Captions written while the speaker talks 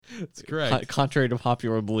That's correct. Contrary to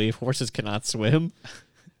popular belief, horses cannot swim.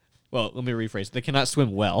 Well, let me rephrase. They cannot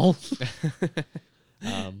swim well.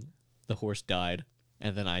 The horse died,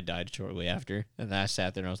 and then I died shortly after. And then I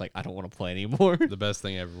sat there and I was like, I don't want to play anymore. The best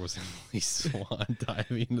thing ever was Emily's swan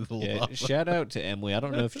diving into the lava. Shout out to Emily. I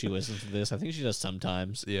don't know if she listens to this. I think she does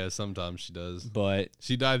sometimes. Yeah, sometimes she does. But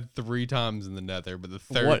She died 3 times in the nether, but the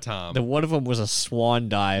third time. The one of them was a swan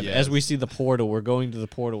dive. Yes. As we see the portal, we're going to the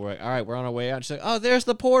portal. We're like, all right, we're on our way out. She's like, oh, there's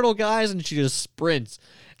the portal, guys. And she just sprints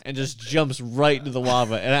and just jumps right into the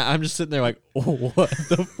lava. And I'm just sitting there like, oh, what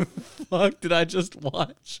the fuck did I just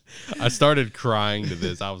watch? I started crying to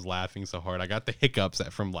this. I was laughing so hard. I got the hiccups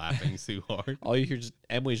from laughing too hard. All you hear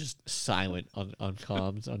Emily's just silent on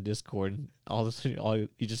comms on Discord, and all of a sudden,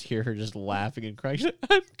 you just hear her just laughing and crying. She's like,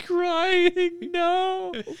 I'm crying,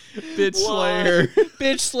 no, Bitch Slayer.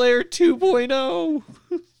 Bitch Slayer 2.0.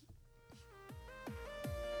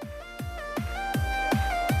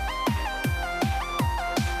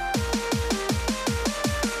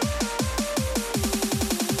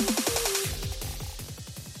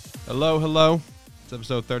 Hello, hello. It's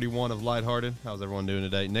episode 31 of Lighthearted. How's everyone doing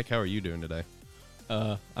today? Nick, how are you doing today?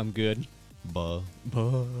 I'm good. I'm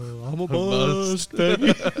I'm a bust. bust,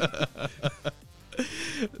 baby.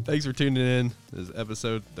 Thanks for tuning in. This is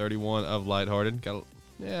episode 31 of Lighthearted.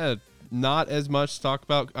 Not as much to talk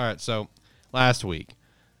about. All right, so last week,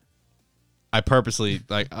 I purposely,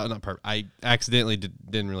 I accidentally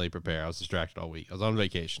didn't really prepare. I was distracted all week. I was on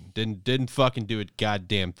vacation. Didn't fucking do a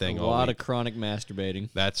goddamn thing A all week. lot of chronic masturbating.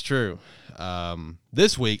 That's true.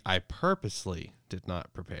 This week, I purposely did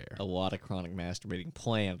not prepare. A lot of chronic masturbating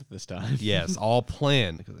planned this time. Yes, all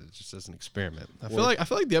planned because it's just as an experiment. I feel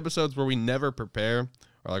like the episodes where we never prepare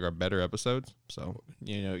are like our better episodes. So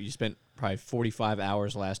You spent probably 45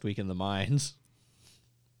 hours last week in the mines.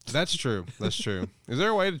 that's true. That's true. Is there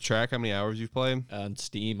a way to track how many hours you've played? On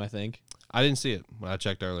Steam, I think. I didn't see it when I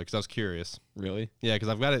checked earlier because I was curious. Really? Yeah, because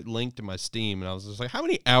I've got it linked to my Steam, and I was just like, how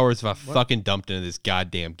many hours have I fucking dumped into this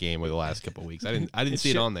goddamn game over the last couple of weeks? I didn't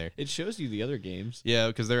see it on there. It shows you the other games. Yeah,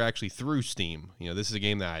 because they're actually through Steam. This is a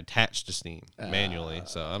game that I attached to Steam manually,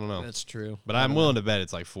 so I don't know. That's true. But I'm willing to bet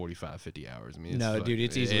it's like 45, 50 hours. I mean,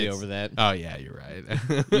 It's easily over that. Oh, yeah, you're right.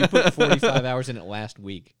 You put 45 hours in it last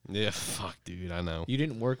week. Yeah, fuck, dude, I know. You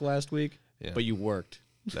didn't work last week, but you worked.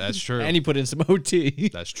 That's true. And you put in some OT.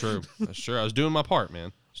 That's true. That's true. I was doing my part, man.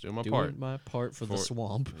 I was doing my part. Doing my part for the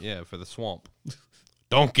swamp. Yeah, for the swamp.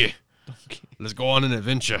 Donkey. Let's go on an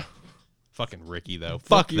adventure. Fucking Ricky, though.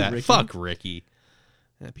 Fuck you, that. Ricky. Fuck Ricky.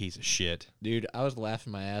 That piece of shit. Dude, I was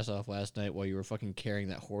laughing my ass off last night while you were fucking carrying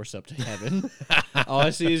that horse up to heaven. All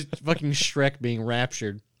I see is fucking Shrek being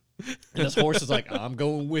raptured. And this horse is like, I'm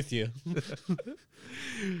going with you.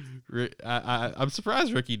 I'm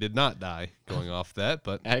surprised Ricky did not die going off that,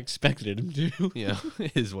 but I expected him to. yeah,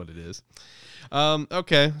 it is what it is.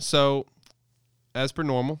 Okay, so as per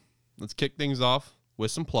normal, let's kick things off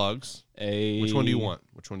with some plugs. Which one do you want?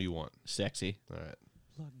 Sexy. All right.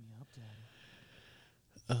 Plug me up,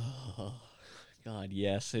 Daddy. Oh, God,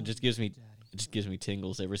 yes. It just gives me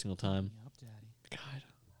tingles every single time. Plug me up, Daddy. God.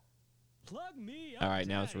 Plug me up, All right,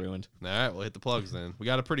 now it's Daddy. ruined. All right, we'll hit the plugs then. We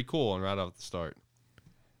got a pretty cool one right off the start.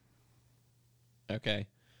 Okay.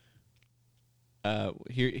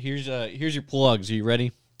 Here's your plugs. Are you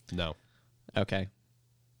ready? No. Okay.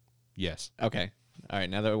 Yes. Okay. All right.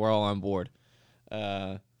 Now that we're all on board.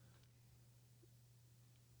 Sorry,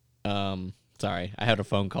 I had a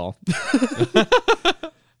phone call.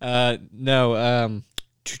 No.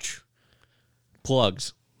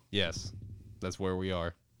 Plugs, Yes. That's where we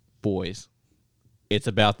are. boys. It's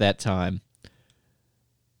about that time.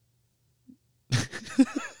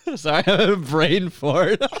 Sorry, I have a brain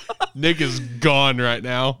fart. Nick is gone right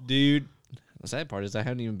now. Dude. The sad part is I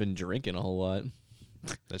haven't even been drinking a whole lot.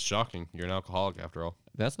 That's shocking. You're an alcoholic after all.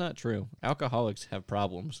 That's not true. Alcoholics have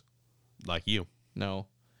problems. Like you. No,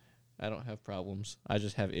 I don't have problems. I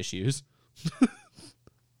just have issues.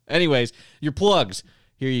 Anyways, your plugs.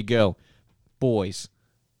 Here you go. Boys,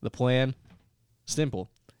 the plan,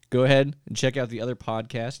 simple. Go ahead and check out the other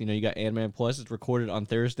podcasts. You got Ant-Man Plus. It's recorded on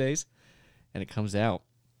Thursdays, and it comes out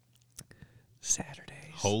Saturdays.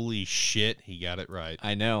 Holy shit, he got it right.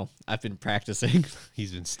 I know. I've been practicing.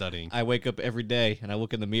 He's been studying. I wake up every day, and I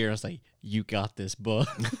look in the mirror, and I was like, you got this, bud.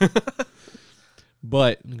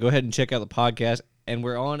 But go ahead and check out the podcast. And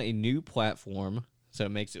we're on a new platform, so it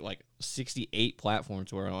makes it like 68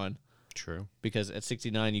 platforms we're on. True. Because at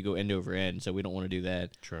 69, you go end over end, so we don't want to do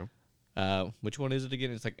that. True. Which one is it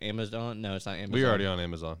again? It's like Amazon. No, it's not Amazon. We're already on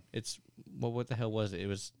Amazon. It's what the hell was it? It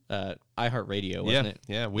was iHeartRadio, wasn't it?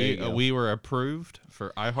 Yeah. There you go. We were approved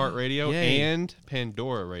for iHeartRadio Yay. and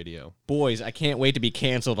Pandora Radio. Boys, I can't wait to be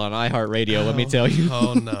canceled on iHeartRadio. Let me tell you.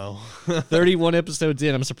 Oh no. 31 episodes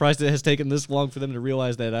in. I'm surprised it has taken this long for them to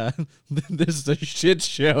realize that this is a shit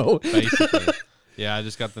show. Basically. Yeah, I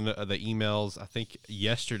just got the emails, I think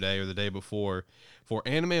yesterday or the day before, for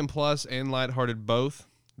Anime Plus and Lighthearted both.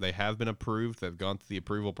 They have been approved. They've gone through the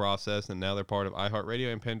approval process, and now they're part of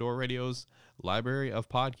iHeartRadio and Pandora Radio's library of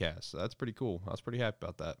podcasts. So that's pretty cool. I was pretty happy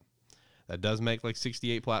about that. That does make like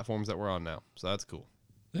 68 platforms that we're on now, so that's cool.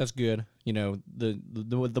 That's good. You know,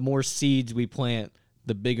 the more seeds we plant,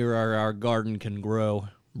 the bigger our garden can grow,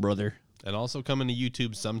 brother. And also coming to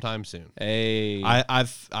YouTube sometime soon. Hey.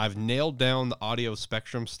 I've nailed down the audio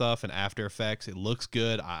spectrum stuff and After Effects. It looks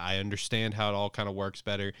good. I understand how it all kind of works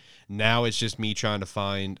better. Now it's just me trying to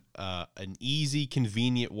find an easy,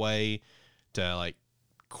 convenient way to like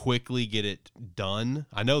quickly get it done.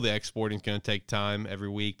 I know the exporting is going to take time every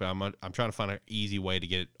week, but I'm trying to find an easy way to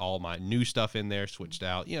get all my new stuff in there, switched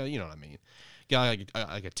out. You know what I mean. Got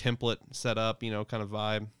like a template set up, kind of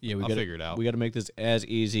vibe. Yeah, I'll figure it out. We got to make this as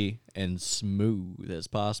easy and smooth as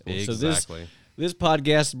possible. Exactly. So this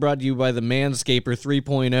podcast is brought to you by the Manscaper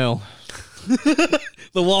 3.0,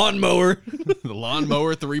 the lawnmower. The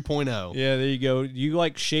Lawnmower 3.0. Yeah, there you go. You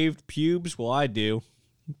like shaved pubes? Well, I do.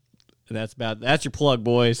 And that's your plug,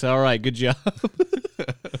 boys. All right, good job.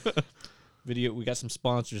 Video. We got some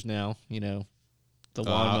sponsors now. The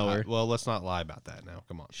lawnmower. Well, let's not lie about that now.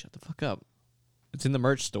 Come on. Shut the fuck up. It's in the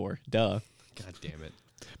merch store. Duh. God damn it.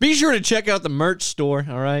 Be sure to check out the merch store,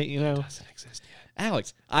 all right? It doesn't exist yet.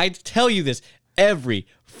 Alex, I tell you this every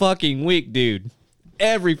fucking week, dude.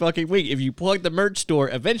 Every fucking week. If you plug the merch store,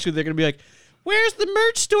 eventually they're going to be like, where's the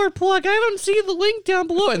merch store plug? I don't see the link down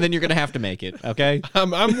below. And then you're going to have to make it, okay?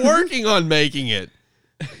 I'm working on making it.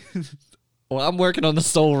 Well, I'm working on the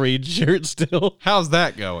Soul Reed shirt still. How's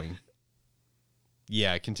that going?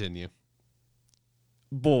 Yeah, continue.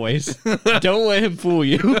 Boys, don't let him fool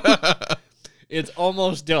you. It's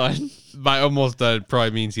almost done. By almost done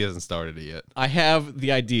probably means he hasn't started it yet. I have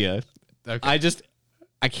the idea. Okay.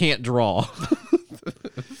 I can't draw.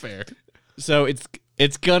 Fair. So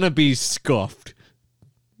it's gonna be scuffed.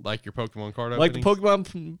 Like your Pokemon card Like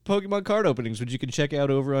openings? the Pokemon card openings, which you can check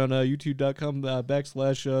out over on youtube.com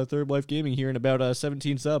 / Third Life Gaming here in about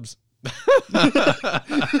 17 subs.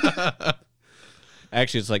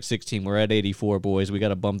 Actually, it's like 16. We're at 84, boys. We got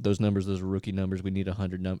to bump those numbers. Those are rookie numbers. We need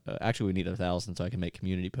 100. Actually, we need 1,000 so I can make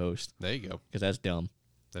community post. There you go. Because that's dumb.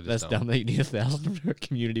 That's dumb that you need 1,000 for a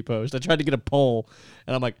community post. I tried to get a poll,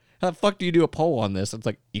 and I'm like, how the fuck do you do a poll on this? It's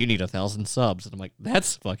like, you need 1,000 subs. And I'm like,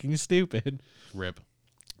 that's fucking stupid. Rip.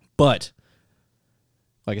 But,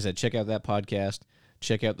 like I said, check out that podcast.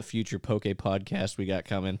 Check out the future Poke podcast we got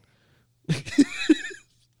coming.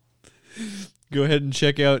 Go ahead and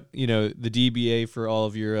check out, the DBA for all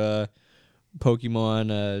of your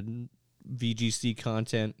Pokemon VGC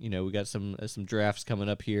content. We got some drafts coming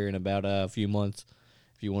up here in about a few months.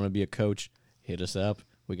 If you want to be a coach, hit us up.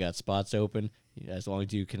 We got spots open. As long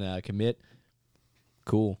as you can commit,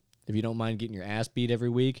 cool. If you don't mind getting your ass beat every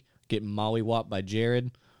week, getting mollywopped by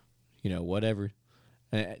Jared, whatever.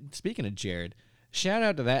 Speaking of Jared, shout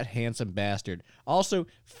out to that handsome bastard. Also,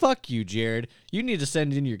 fuck you, Jared. You need to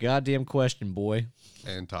send in your goddamn question, boy.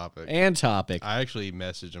 And topic. And topic. I actually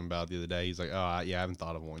messaged him about it the other day. He's like, oh, yeah, I haven't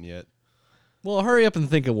thought of one yet. Well, hurry up and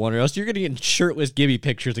think of one, or else you're going to get shirtless Gibby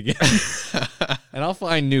pictures again. And I'll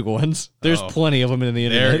find new ones. There's plenty of them in the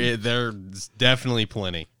internet. There's definitely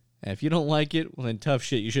plenty. And if you don't like it, well, then tough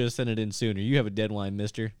shit. You should have sent it in sooner. You have a deadline,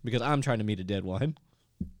 mister, because I'm trying to meet a deadline.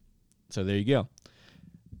 So there you go.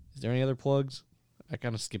 Is there any other plugs? I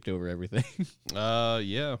kind of skipped over everything.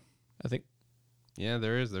 Yeah. I think. Yeah,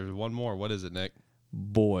 there is. There's one more. What is it, Nick?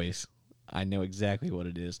 Boys. I know exactly what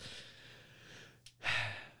it is.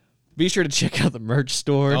 Be sure to check out the merch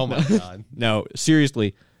store. Oh, my God. No,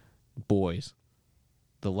 seriously. Boys.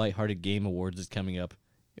 The Lighthearted Game Awards is coming up.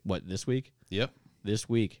 What, this week? Yep. This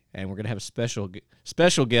week. And we're going to have a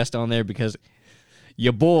special guest on there because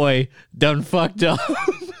your boy done fucked up.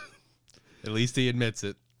 At least he admits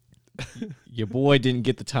it. Your boy didn't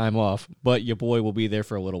get the time off, but your boy will be there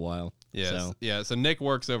for a little while. Yes. So. Yeah, so Nick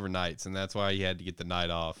works overnights, and that's why he had to get the night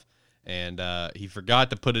off. And he forgot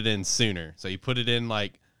to put it in sooner. So he put it in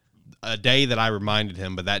like a day that I reminded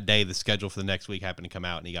him, but that day the schedule for the next week happened to come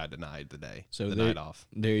out, and he got denied the night off.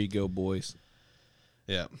 There you go, boys.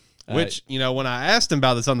 Yeah. Which, when I asked him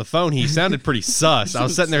about this on the phone, he sounded pretty sus. I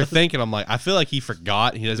was sitting there thinking, I'm like, I feel like he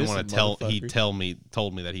forgot. He doesn't This want to tell. He motherfucker.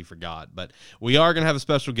 told me that he forgot. But we are going to have a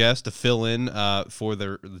special guest to fill in for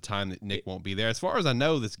the time that Nick won't be there. As far as I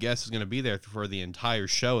know, this guest is going to be there for the entire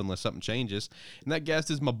show unless something changes. And that guest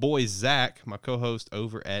is my boy Zach, my co-host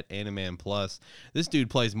over at Animan Plus. This dude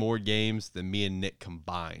plays more games than me and Nick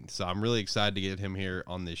combined. So I'm really excited to get him here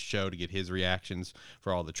on this show to get his reactions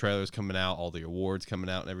for all the trailers coming out, all the awards coming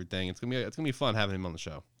out, and everything. It's gonna be fun having him on the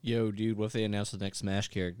show. Yo, dude, what if they announce the next Smash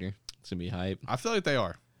character? It's gonna be hype. I feel like they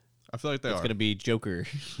are. It's gonna be Joker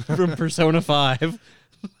from Persona 5.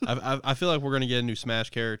 I feel like we're gonna get a new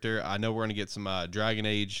Smash character. I know we're gonna get some Dragon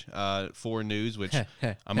Age 4 news, which I'm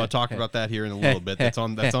gonna talk about that here in a little bit. That's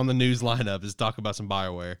on the news lineup. Is talk about some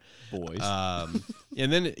BioWare Boys.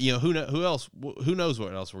 and then who knows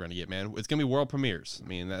what else we're gonna get, man. It's gonna be world premieres. I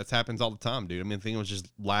mean, that happens all the time, dude. I mean, I think it was just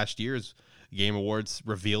last year's Game Awards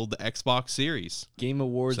revealed the Xbox Series. Game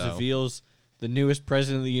Awards reveals the newest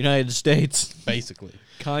president of the United States, Basically.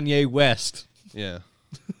 Kanye West. Yeah.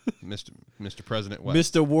 Mr. President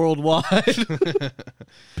West. Mr. Worldwide.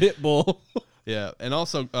 Pitbull. Yeah, and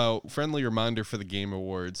also friendly reminder for the Game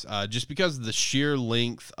Awards, just because of the sheer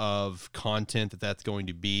length of content that's going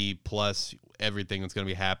to be, plus everything that's going to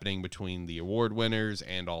be happening between the award winners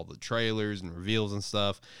and all the trailers and reveals and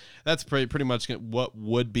stuff, that's pretty much what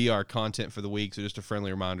would be our content for the week. So just a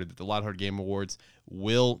friendly reminder that the Lighthearted Game Awards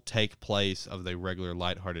will take place of the regular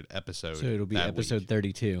Lighthearted episode. So it'll be that episode week.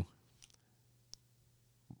 32.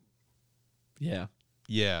 Yeah.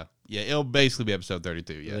 Yeah, it'll basically be episode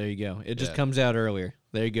 32. Yeah, There you go. It just Yeah. comes out earlier.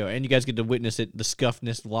 There you go. And you guys get to witness it, the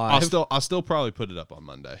Scuffness live. I'll still probably put it up on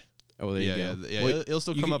Monday. Oh, there you go. Yeah, Well, it'll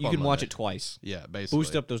still you come can, up. You on can watch Monday. it twice. Yeah, basically.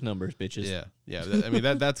 Boost up those numbers, bitches. Yeah. I mean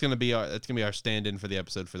that's gonna be our stand-in for the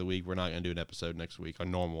episode for the week. We're not gonna do an episode next week, our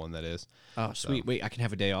normal one that is. Oh, sweet. Wait, I can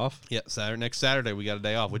have a day off? Yeah, next Saturday we got a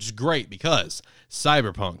day off, which is great because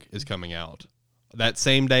Cyberpunk is coming out that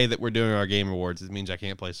same day that we're doing our Game Awards. It means I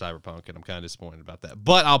can't play Cyberpunk, and I'm kind of disappointed about that.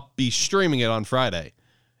 But I'll be streaming it on Friday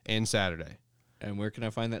and Saturday. And where can I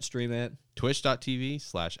find that stream at?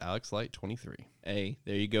 Twitch.tv/AlexLight23. Hey,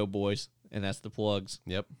 there you go, boys. And that's the plugs.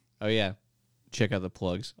 Yep. Oh, yeah. Check out the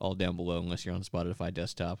plugs all down below unless you're on Spotify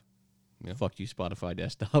desktop. Yeah. Fuck you, Spotify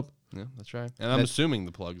desktop. Yeah, that's right. And I'm assuming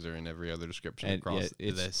the plugs are in every other description And, across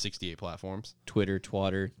yeah, the 68 platforms. Twitter,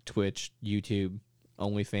 Twatter, Twitch, YouTube,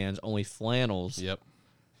 OnlyFans, OnlyFlannels. Yep.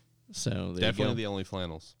 So there you Definitely go. the only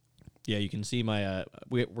flannels. Yeah, you can see my.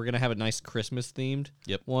 We're gonna have a nice Christmas themed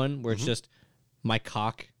Yep. one where it's just my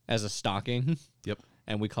cock as a stocking. Yep.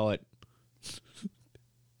 And we call it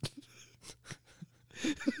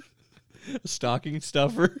stocking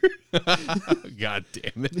stuffer. God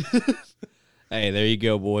damn it. Hey, there you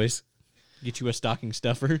go, boys. Get you a stocking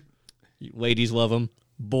stuffer. Ladies love them.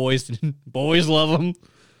 Boys love them.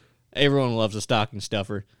 Everyone loves a stocking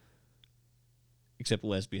stuffer, except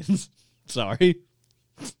lesbians. Sorry.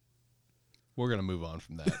 We're going to move on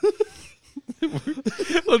from that.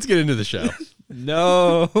 Let's get into the show.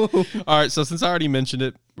 No. All right, so since I already mentioned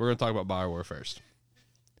it, we're going to talk about BioWare first.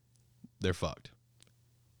 They're fucked.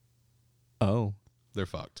 Oh. They're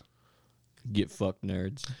fucked. Get fucked,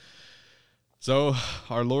 nerds. So,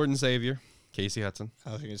 our Lord and Savior, Casey Hudson.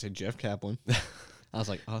 I was going to say Jeff Kaplan. I was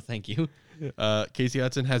like, oh, thank you. Casey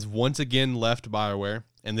Hudson has once again left BioWare,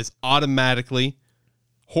 and this automatically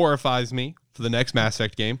horrifies me for the next Mass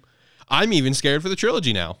Effect game. I'm even scared for the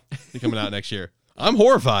trilogy now coming out next year. I'm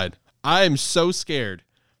horrified. I am so scared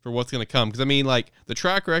for what's going to come. Because, I mean, like, the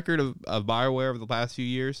track record of BioWare over the past few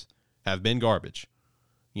years have been garbage.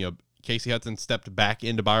 You know, Casey Hudson stepped back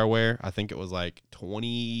into BioWare. I think it was like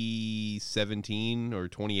 2017 or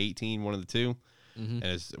 2018, one of the two. And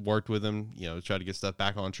has worked with him, you know, to try to get stuff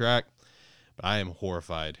back on track. But I am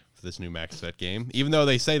horrified for this new Mass Effect game. Even though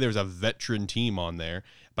they say there's a veteran team on there.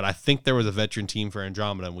 But I think there was a veteran team for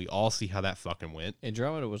Andromeda, and we all see how that fucking went.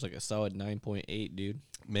 Andromeda was like a solid 9.8, dude.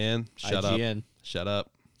 Man, shut IGN. up. Shut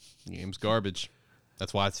up. The game's garbage.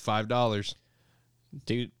 That's why it's $5.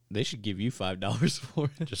 Dude, they should give you $5 for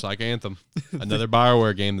it. Just like Anthem. Another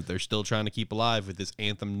BioWare game that they're still trying to keep alive with this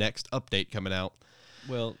Anthem Next update coming out.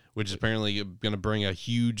 Well, Which is apparently going to bring a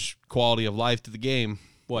huge quality of life to the game.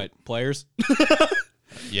 what? Players?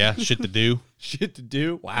 Yeah, shit to do. Shit to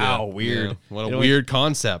do? Wow, Yeah, weird. yeah. What a It only- weird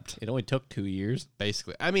concept, It only took 2 years.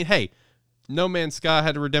 basically. I mean, hey, No Man's Sky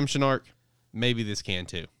had a redemption arc. Maybe this can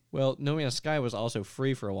too. Well, No Man's Sky was also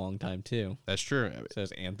free for a long time, too. That's true. It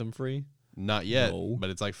says Anthem free. Not yet, No. but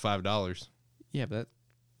it's like $5. Yeah, but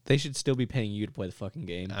they should still be paying you to play the fucking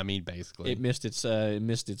game. I mean, basically. It missed its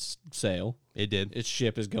sale. It did. Its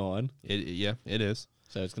ship is gone. Yeah, it is.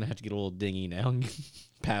 So it's going to have to get a little dingy now.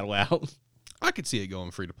 paddle out. I could see it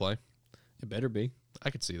going free to play. It better be. I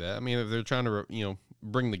could see that. I mean, if they're trying to,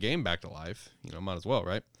 bring the game back to life, might as well,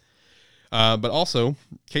 right? But also,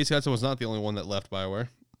 Casey Hudson was not the only one that left BioWare.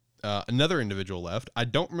 Another individual left. I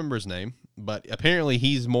don't remember his name, but apparently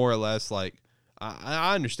he's more or less like,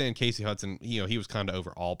 I understand Casey Hudson, he was kind of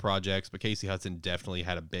over all projects, but Casey Hudson definitely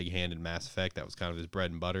had a big hand in Mass Effect. That was kind of his bread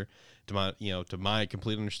and butter to my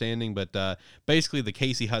complete understanding. But basically the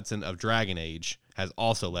Casey Hudson of Dragon Age has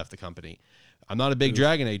also left the company. I'm not a big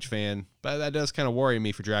Dragon Age fan, but that does kind of worry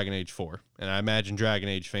me for Dragon Age 4. And I imagine Dragon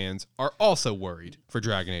Age fans are also worried for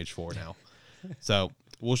Dragon Age 4 now. So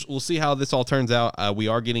we'll see how this all turns out. We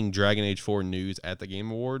are getting Dragon Age 4 news at the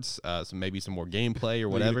Game Awards, so maybe some more gameplay or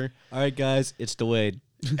whatever. All right, guys, it's delayed.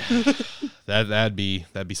 That'd be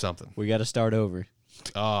something. We got to start over.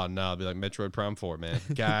 Oh no, it'd be like Metroid Prime 4, man.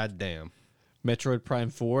 God damn. Metroid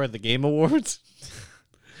Prime 4 at the Game Awards.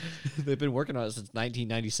 They've been working on it since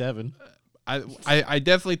 1997. I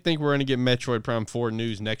definitely think we're going to get Metroid Prime 4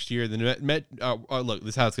 news next year. Look, this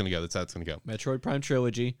is how it's going to go. Metroid Prime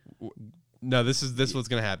Trilogy. No, this is what's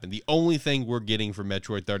going to happen. The only thing we're getting for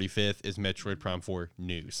Metroid 35th is Metroid Prime 4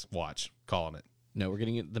 news. Watch. Calling it. No, we're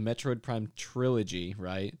getting the Metroid Prime Trilogy,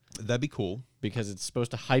 right? That'd be cool. Because it's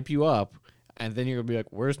supposed to hype you up, and then you're going to be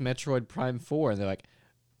like, where's Metroid Prime 4? And they're like,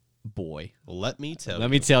 boy. Let me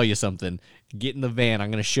tell you something. Get in the van.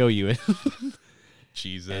 I'm going to show you it.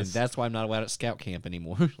 Jesus. And that's why I'm not allowed at scout camp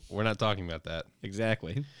anymore. We're not talking about that.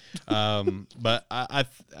 Exactly. But I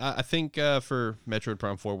think for Metroid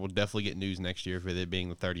Prime 4, we'll definitely get news next year for it being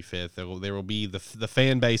the 35th. There will be the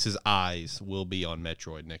fan base's eyes will be on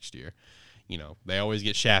Metroid next year. They always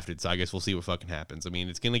get shafted, so I guess we'll see what fucking happens. I mean,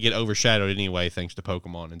 it's going to get overshadowed anyway thanks to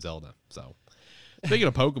Pokemon and Zelda. So, speaking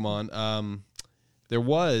of Pokemon, there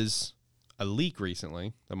was a leak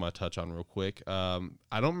recently that I'm going to touch on real quick. I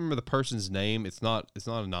don't remember the person's name. It's not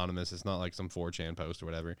anonymous. It's not like some 4chan post or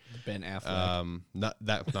whatever. Ben Affleck.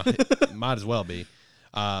 Might as well be.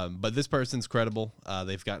 But this person's credible.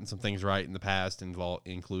 They've gotten some things right in the past,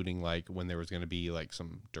 including like when there was going to be like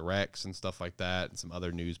some directs and stuff like that, and some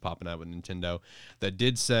other news popping out with Nintendo that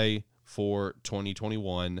did say for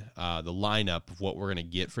 2021 the lineup of what we're going to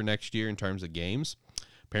get for next year in terms of games.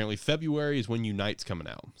 Apparently, February is when Unite's coming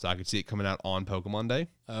out, so I could see it coming out on Pokemon Day.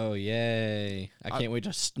 Oh, yay. I can't wait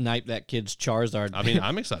to snipe that kid's Charizard. I mean,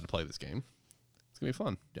 I'm excited to play this game. It's going to be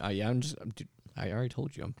fun. Yeah, I already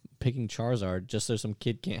told you, I'm picking Charizard just so some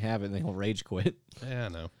kid can't have it and then he'll rage quit. Yeah, I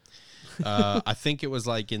know. I think it was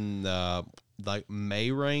like in the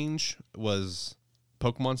May range was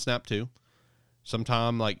Pokemon Snap 2.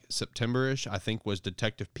 Sometime like September-ish, I think, was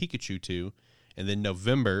Detective Pikachu 2. And then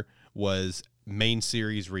November was main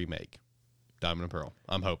series remake, Diamond and Pearl.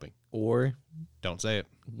 I'm hoping. Or don't say it.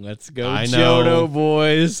 Let's go I know. Johto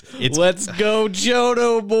boys. Let's go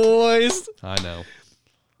Johto boys. I know.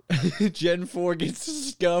 Gen 4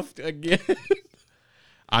 gets scuffed again.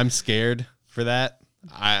 I'm scared for that.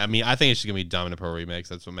 I mean, I think it's just gonna be Diamond and Pearl remakes.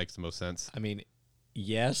 That's what makes the most sense. I mean,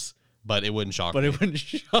 yes, but it wouldn't shock me. But it wouldn't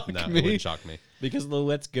shock me. No, it wouldn't shock me. Because the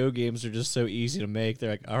Let's Go games are just so easy to make.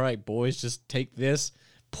 They're like, all right, boys, just take this,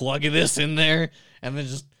 plug this in there, and then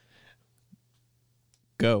just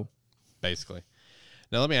go. Basically.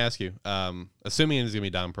 Now let me ask you, assuming it's gonna be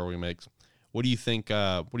Diamond and Pearl remakes, what do you think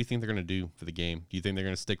they're gonna do for the game? Do you think they're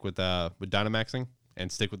gonna stick with Dynamaxing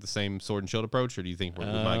and stick with the same Sword and Shield approach, or do you think we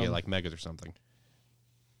might get like Megas or something?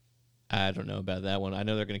 I don't know about that one. I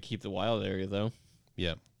know they're gonna keep the wild area though.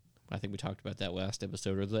 Yeah. I think we talked about that last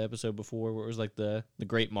episode or the episode before where it was like the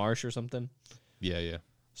Great Marsh or something. Yeah.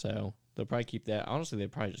 So they'll probably keep that. Honestly,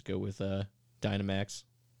 they'd probably just go with Dynamax.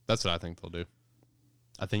 That's what I think they'll do.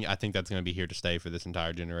 I think that's going to be here to stay for this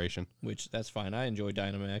entire generation. Which, that's fine. I enjoy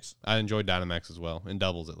Dynamax. I enjoy Dynamax as well, in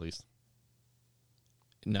doubles at least.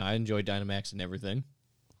 No, I enjoy Dynamax and everything.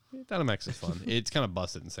 Yeah, Dynamax is fun. It's kind of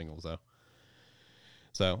busted in singles, though.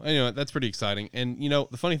 So, anyway, that's pretty exciting. And,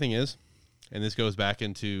 the funny thing is, and this goes back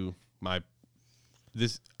into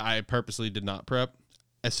I purposely did not prep.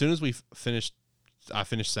 As soon as I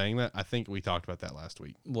finished saying that, I think we talked about that last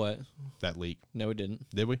week. What? That leak. No, we didn't.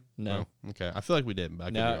 Did we? No. Oh, okay. I feel like we did.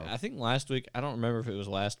 But I think last week, I don't remember if it was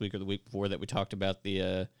last week or the week before that we talked about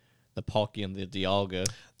the Palkia and the Dialga.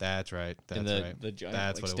 That's right. And the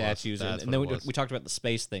giant statues. And then we talked about the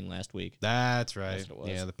space thing last week. That's right. That's what it was.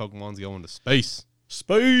 Yeah, the Pokemon's going to space.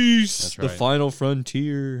 Space! That's right. The final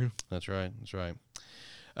frontier. That's right.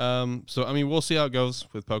 So, I mean, we'll see how it goes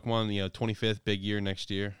with Pokemon. 25th big year next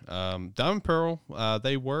year. Diamond Pearl,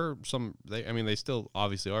 they still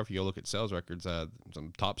obviously are. If you go look at sales records,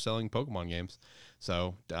 some top selling Pokemon games.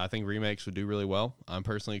 So I think remakes would do really well. I'm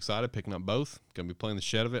personally excited picking up both. Gonna be playing the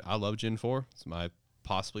shit out of it. I love Gen 4. It's my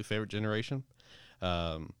possibly favorite generation.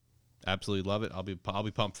 Absolutely love it. I'll be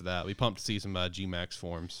pumped for that. I'll be pumped to see some G-Max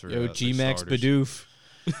forms. For, Yo, their G-Max starters. Bidoof.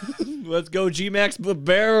 Let's go, G-Max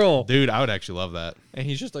Barrel. Dude, I would actually love that. And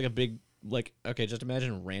he's just like a big, like, okay, just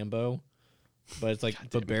imagine Rambo, but it's like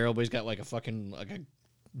the barrel, but he's got like a fucking, like a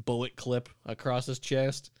bullet clip across his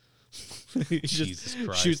chest. He just Jesus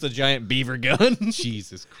Christ. shoots the giant beaver gun.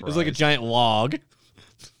 Jesus Christ. It's like a giant log.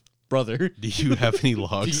 Brother. Do you have any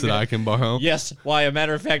logs that I can borrow? Yes, why, a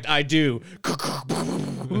matter of fact, I do.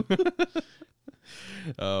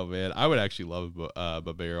 Oh, man. I would actually love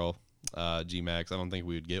a barrel G-Max. I don't think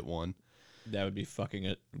we would get one. That would be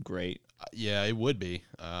fucking great. Yeah, it would be.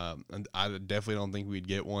 And I definitely don't think we'd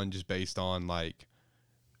get one just based on, like,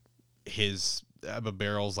 his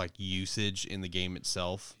barrel's, like, usage in the game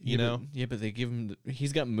itself, you know? Yeah, but they give him,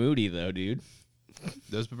 he's got Moody, though, dude.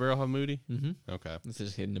 Does Barrel have Moody? Mm-hmm. Okay. That's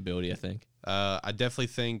his hidden ability, I think. I definitely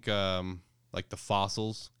think, like, the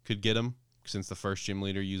fossils could get him. Since the first gym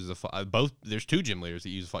leader uses both, there's two gym leaders that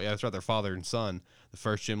use yeah, that's right, they're father and son. The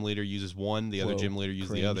first gym leader uses one, the other gym leader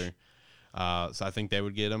uses the other. So I think they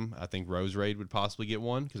would get him. I think Rose Raid would possibly get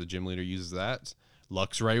one because the gym leader uses that.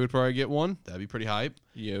 Lux Ray would probably get one. That'd be pretty hype.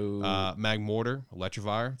 Yo. Mag Mortar,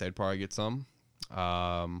 Electrovire, they'd probably get some.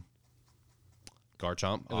 Garchomp, And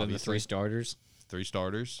then the obviously. 3 starters. 3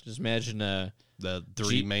 starters. Just imagine, The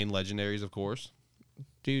 3 main legendaries, of course.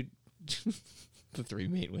 dude, the 3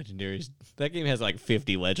 main legendaries. That game has like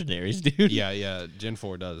 50 legendaries, dude. Yeah, Gen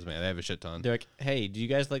 4 does, man. They have a shit ton. They're like, hey, do you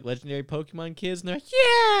guys like legendary Pokemon, kids? And they're like,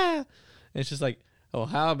 yeah. And it's just like, oh,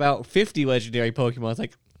 how about 50 legendary Pokemon? It's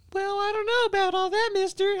like, well, I don't know about all that,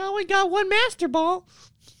 mister. I only got 1 Master Ball.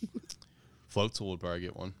 Floatzel would probably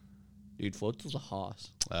get one. Dude, Floatzel's a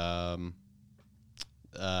hoss. I'm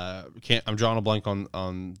drawing a blank on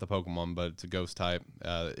the Pokemon, but it's a ghost type.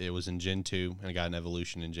 It was in Gen 2 and it got an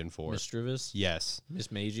evolution in Gen 4. Mischievous? Yes,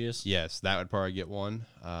 Mismagius? yes, that would probably get one.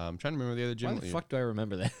 I'm trying to remember the other Why gym. the fuck do I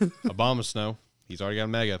remember that? Obama Snow. He's already got a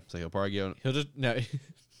Mega, so he'll probably get He'll just, no.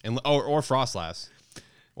 or Frostlass.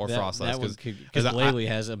 Or Frostlass. That one because Glalie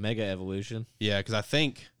has a Mega Evolution. Yeah, because I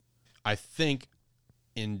think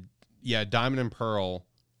in Diamond and Pearl,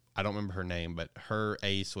 I don't remember her name, but her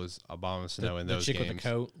ace was Obama Snow in those chick games. with the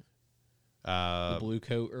coat, the blue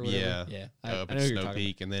coat or whatever. Yeah, I up know in who you're Snow talking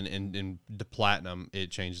Peak, and then in the Platinum, it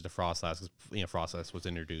changed to Frostlass because Frostlass was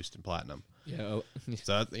introduced in Platinum. about. Yeah,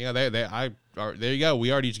 So there you go.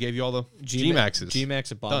 We already just gave you all the G Maxes.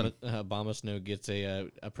 G-Max Obama Snow gets a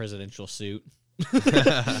presidential suit.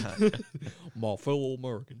 My fellow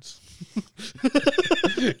Americans.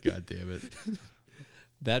 God damn it.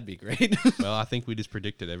 That'd be great. Well, I think we just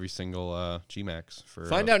predicted every single G Max for.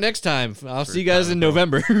 Find out next time. I'll see you guys Diamond in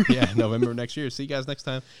Pearl. November. Yeah, November next year. See you guys next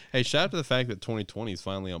time. Hey, shout out to the fact that 2020 is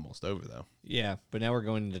finally almost over, though. Yeah, but now we're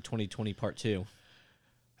going into 2020 part 2.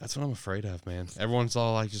 That's what I'm afraid of, man. Everyone's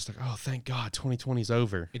all like, just like, oh, thank God, 2020 is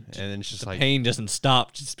over, and then it's just The like, pain doesn't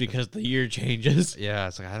stop just because the year changes. yeah,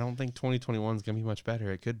 it's like I don't think 2021 is gonna be much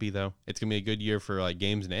better. It could be though. It's gonna be a good year for like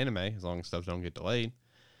games and anime as long as stuff don't get delayed.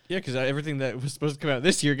 Yeah, because everything that was supposed to come out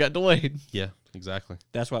this year got delayed. Yeah, exactly.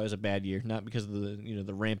 That's why it was a bad year, not because of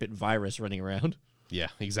the rampant virus running around. Yeah,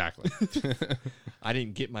 exactly. I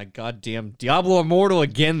didn't get my goddamn Diablo Immortal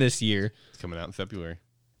again this year. It's coming out in February.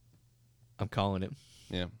 I'm calling it.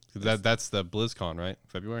 Yeah, 'cause that's the BlizzCon, right?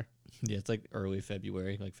 February. Yeah, it's like early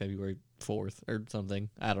February, like February 4th or something.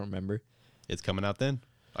 I don't remember. It's coming out then.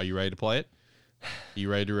 Are you ready to play it? Are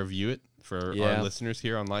you ready to review it for Yeah. our listeners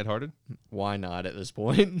here on Lighthearted? Why not at this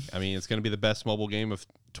point? I mean, it's going to be the best mobile game of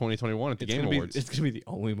 2021 at the Game Awards. It's gonna be the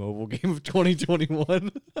only mobile game of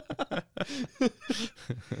 2021.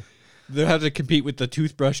 They'll have to compete with the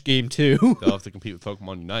toothbrush game too. They'll have to compete with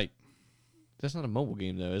Pokemon Unite. That's not a mobile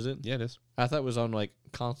game though, is it? Yeah, it is. I thought it was on like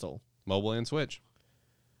console. Mobile and Switch,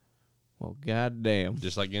 Well, goddamn.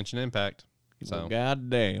 just like Genshin Impact. So Well,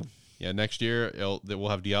 goddamn. yeah, next year we'll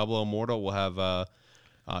have Diablo Immortal. We'll have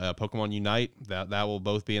Pokemon Unite. That will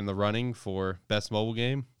both be in the running for best mobile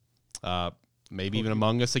game. Maybe even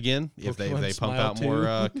Among Us again if they Pokemon pump Smile out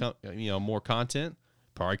more more content.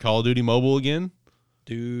 Probably Call of Duty Mobile again.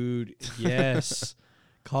 Dude, yes.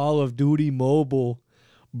 Call of Duty Mobile.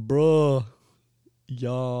 Bruh.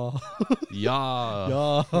 Yeah.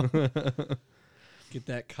 Yeah. Yeah. Get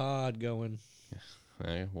that COD going.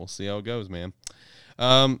 Hey, we'll see how it goes, man.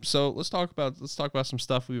 So let's talk about some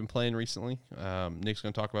stuff we've been playing recently. Nick's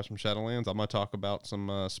gonna talk about some Shadowlands. I'm gonna talk about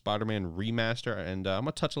some Spider-Man remaster, and I'm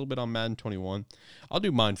gonna touch a little bit on Madden 21. I'll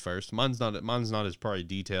do mine first. Mine's not as probably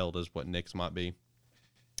detailed as what Nick's might be.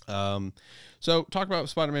 So talk about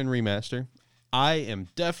Spider-Man remaster. I am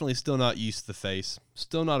definitely still not used to the face.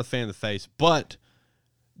 Still not a fan of the face, but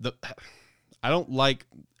I don't like.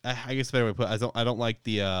 I guess a better way to put it, I don't like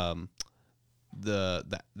the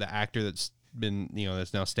actor that's been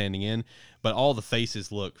that's now standing in, but all the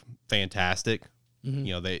faces look fantastic.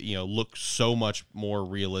 They look so much more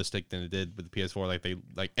realistic than it did with the PS4.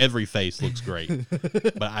 Like every face looks great,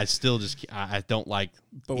 but I still just I don't like.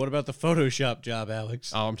 But what about the Photoshop job,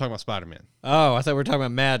 Alex? Oh, I'm talking about Spider-Man. Oh, I thought we were talking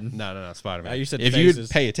about Madden. No, Spider-Man. You said if faces. you'd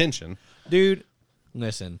pay attention, Dude,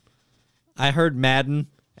 listen. I heard Madden,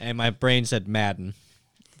 and my brain said Madden.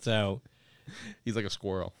 So, he's like a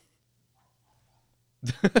squirrel.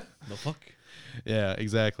 the fuck? Yeah,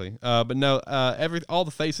 exactly. But no, all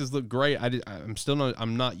the faces look great. I'm still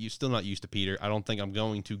not used to Peter. I don't think I'm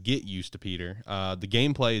going to get used to Peter. The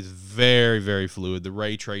gameplay is very, very fluid. The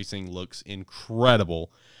ray tracing looks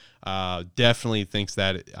incredible. I definitely think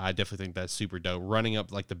that's super dope. Running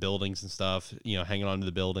up like the buildings and stuff, hanging onto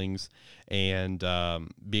the buildings and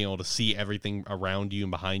being able to see everything around you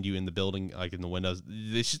and behind you in the building, like in the windows.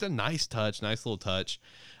 It's just a nice little touch.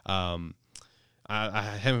 I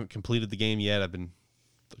haven't completed the game yet.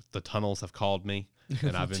 The tunnels have called me,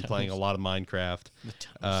 and I've been playing a lot of Minecraft.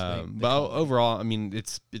 But overall, I mean,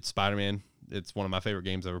 it's Spider-Man. It's one of my favorite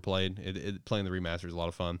games I've ever played. Playing the remaster is a lot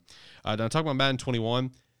of fun. Now talking about Madden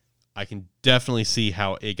 21, I can definitely see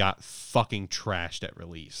how it got fucking trashed at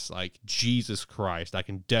release. Like, Jesus Christ, I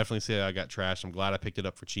can definitely see how it got trashed. I'm glad I picked it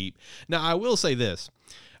up for cheap. Now, I will say this.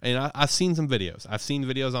 And I've seen some videos. I've seen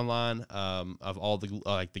videos online of all the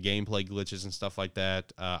the gameplay glitches and stuff like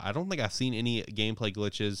that. I don't think I've seen any gameplay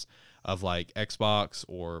glitches of like Xbox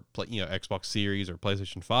or Xbox Series or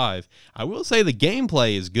PlayStation 5. I will say the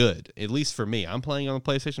gameplay is good, at least for me. I'm playing on the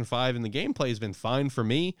PlayStation 5, and the gameplay has been fine for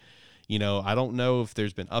me. I don't know if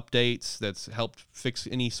there's been updates that's helped fix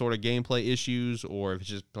any sort of gameplay issues or if it's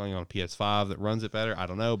just playing on a PS5 that runs it better. I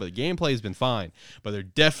don't know, but the gameplay has been fine. But there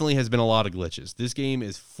definitely has been a lot of glitches. This game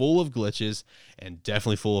is full of glitches and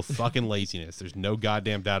definitely full of fucking laziness. There's no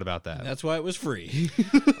goddamn doubt about that. That's why it was free.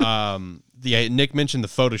 Nick mentioned the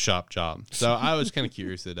Photoshop job. So I was kind of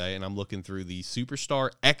curious today, and I'm looking through the Superstar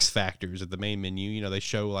X Factors at the main menu. They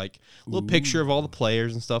show like a little picture of all the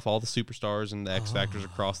players and stuff, all the superstars and the X Factors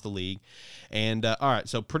across the league. And all right,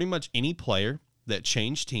 so pretty much any player that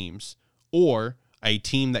changed teams or a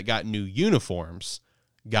team that got new uniforms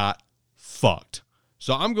got fucked.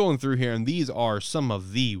 So I'm going through here, and these are some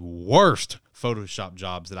of the worst Photoshop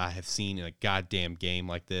jobs that I have seen in a goddamn game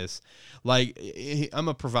like this. Like, I'm going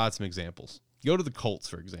to provide some examples. Go to the Colts,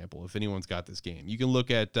 for example, if anyone's got this game. You can look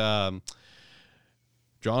at, drawing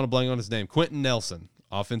a blank on his name, Quentin Nelson,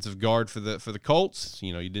 offensive guard for the Colts.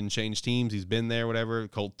 He didn't change teams. He's been there, whatever.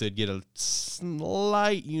 Colts did get a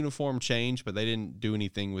slight uniform change, but they didn't do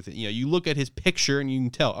anything with it. You look at his picture and you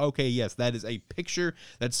can tell, okay, yes, that is a picture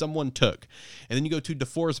that someone took. And then you go to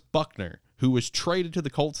DeForest Buckner, who was traded to the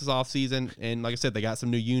Colts this offseason. And like I said, they got some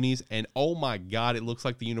new unis. And oh my God, it looks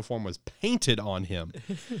like the uniform was painted on him.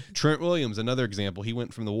 Trent Williams, another example. He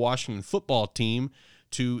went from the Washington football team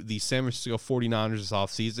to the San Francisco 49ers this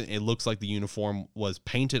offseason. It looks like the uniform was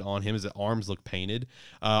painted on him. His arms look painted.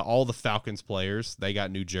 All the Falcons players, they got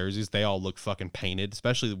new jerseys. They all look fucking painted,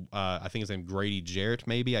 especially I think his name Grady Jarrett,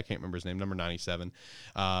 maybe. I can't remember his name, number 97.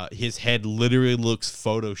 His head literally looks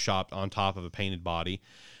photoshopped on top of a painted body.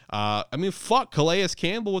 Fuck Calais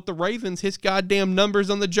Campbell with the Ravens. His goddamn numbers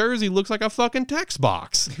on the jersey looks like a fucking text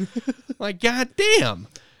box. Like, goddamn.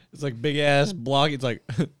 It's like big ass block. It's like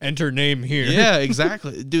enter name here. Yeah,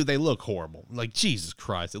 exactly. Dude, they look horrible. Like, Jesus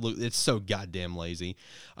Christ. It's so goddamn lazy.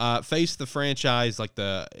 Face the franchise, like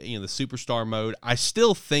the superstar mode. I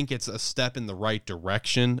still think it's a step in the right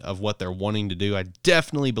direction of what they're wanting to do. I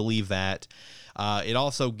definitely believe that. It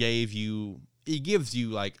also gives you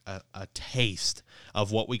like a taste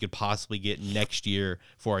of what we could possibly get next year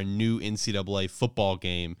for a new NCAA football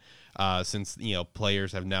game. Since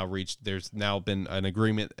players have now reached, there's now been an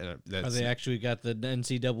agreement that they actually got the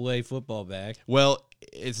NCAA football back. Well,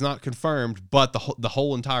 it's not confirmed, but the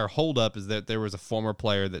whole entire holdup is that there was a former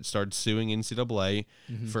player that started suing NCAA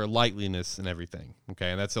for lightliness and everything. Okay,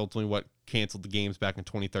 and that's ultimately what canceled the games back in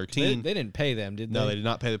 2013. They didn't pay them, did they? No, they did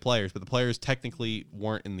not pay the players, but the players technically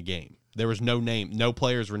weren't in the game. There was no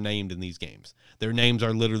players were named in these games. Their names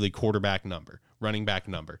are literally quarterback number, running back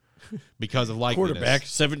number, because of likeness. Quarterback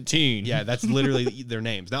 17. Yeah, that's literally their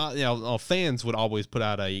names. Now, fans would always put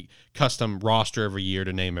out a custom roster every year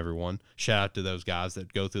to name everyone. Shout out to those guys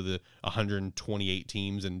that go through the 128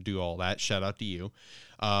 teams and do all that. Shout out to you.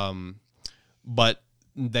 But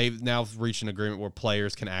they've now reached an agreement where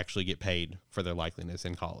players can actually get paid for their likeliness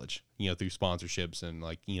in college, through sponsorships and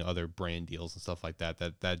other brand deals and stuff like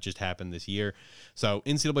that. That just happened this year. So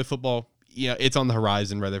NCAA football, it's on the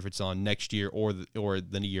horizon, whether if it's on next year or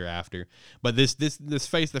the year after. But this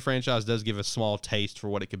Face of the Franchise does give a small taste for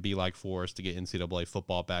what it could be like for us to get NCAA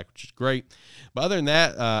football back, which is great. But other than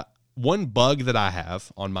that, one bug that I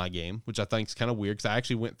have on my game, which I think is kind of weird, because I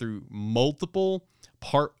actually went through multiple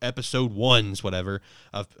episode ones, whatever,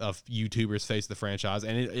 of YouTubers Face the Franchise,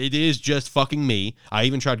 and it is just fucking me. I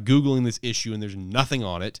even tried Googling this issue, and there's nothing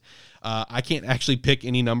on it. I can't actually pick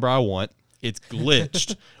any number I want. It's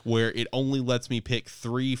glitched where it only lets me pick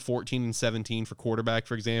 3, 14, and 17 for quarterback,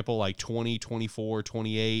 for example, like 20, 24,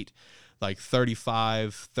 28, like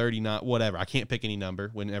 35, 39, whatever. I can't pick any number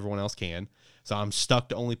when everyone else can. So I'm stuck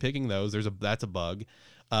to only picking those. That's a bug.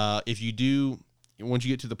 Once you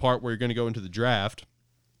get to the part where you're going to go into the draft,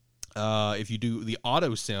 if you do the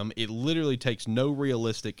auto sim, it literally takes no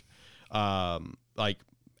realistic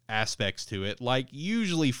aspects to it, like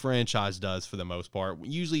usually franchise does for the most part.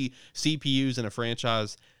 Usually CPUs in a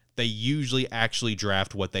franchise, they usually actually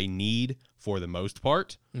draft what they need for the most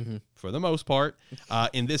part. Mm-hmm. For the most part.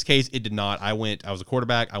 In this case, it did not. I was a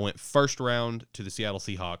quarterback. I went first round to the Seattle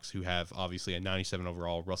Seahawks, who have obviously a 97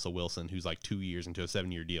 overall Russell Wilson, who's like 2 years into a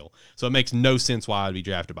 7-year deal. So it makes no sense why I'd be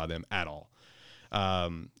drafted by them at all.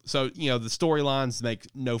 So the storylines make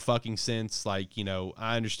no fucking sense. Like,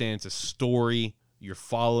 I understand it's a story. You're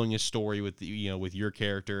following a story with with your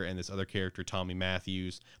character and this other character, Tommy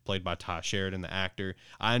Matthews, played by Ty Sheridan, the actor.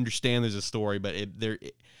 I understand there's a story, but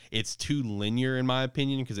it's too linear in my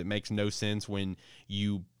opinion, because it makes no sense when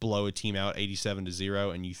you blow a team out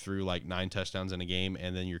 87-0 and you threw like 9 touchdowns in a game,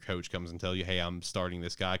 and then your coach comes and tells you, "Hey, I'm starting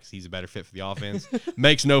this guy because he's a better fit for the offense."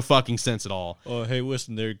 Makes no fucking sense at all. Oh, hey,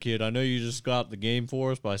 listen there, kid. I know you just got the game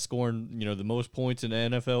for us by scoring, the most points in the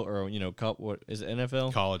NFL, or what is it,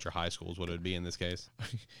 NFL? College or high school is what it would be in this case.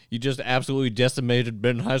 You just absolutely decimated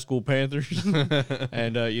Benton High School Panthers,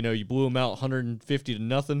 and you blew them out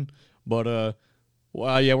 150-0. But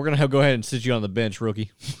well, yeah, we're gonna go ahead and sit you on the bench,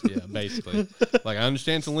 rookie. Yeah, basically. Like, I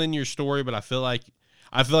understand it's a linear story, but I feel like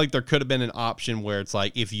there could have been an option where it's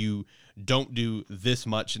like, if you don't do this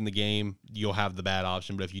much in the game, you'll have the bad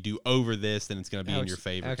option. But if you do over this, then it's going to be in your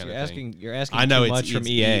favor. Alex, kind of thing. You're asking too much from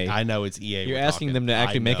EA. I know it's EA. You're asking them to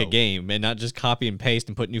actually make a game and not just copy and paste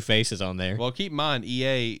and put new faces on there. Well, keep in mind,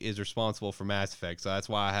 EA is responsible for Mass Effect, so that's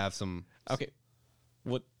why I have some. Okay,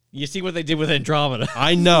 what you see what they did with Andromeda?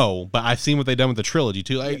 I know, but I've seen what they've done with the trilogy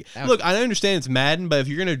too. Like, Yeah, look, I understand it's Madden, but if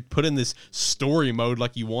you're going to put in this story mode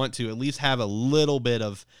like you want to, at least have a little bit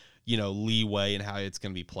of leeway in how it's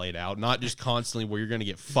going to be played out, not just constantly where you're going to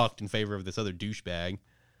get fucked in favor of this other douchebag.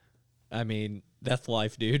 I mean, that's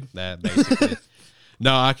life, dude. That basically.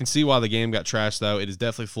 No, I can see why the game got trashed, though. It is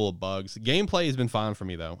definitely full of bugs. Gameplay has been fine for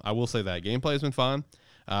me, though. I will say that. Gameplay has been fine.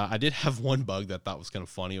 I did have one bug that I thought was kind of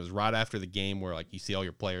funny. It was right after the game where, like, you see all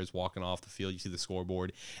your players walking off the field, you see the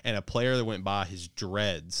scoreboard, and a player that went by, his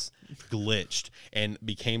dreads glitched and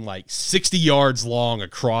became like 60 yards long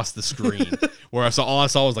across the screen. Where all I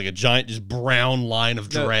saw was like a giant, just brown line of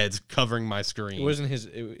dreads covering my screen. It wasn't his.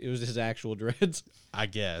 It was his actual dreads. I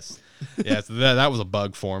guess. Yeah, so that was a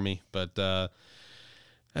bug for me, but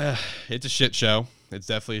it's a shit show. It's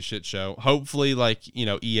definitely a shit show. Hopefully,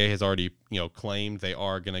 EA has already, claimed they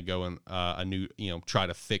are going to go and a new, try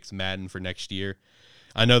to fix Madden for next year.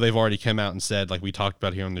 I know they've already come out and said, like we talked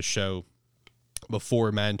about here on the show, before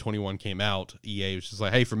Madden 21 came out, EA was just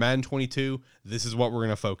like, hey, for Madden 22, this is what we're going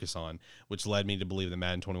to focus on, which led me to believe that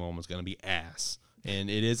Madden 21 was going to be ass. And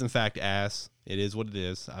it is, in fact, ass. It is what it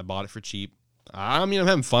is. I bought it for cheap. I mean, I'm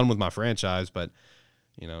having fun with my franchise, but,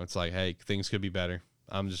 it's like, hey, things could be better.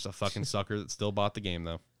 I'm just a fucking sucker that still bought the game,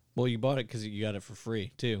 though. Well, you bought it because you got it for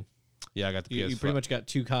free, too. Yeah, I got the PS5. You pretty much got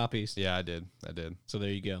 2 copies. Yeah, I did. So there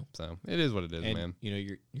you go. So it is what it is, and, man.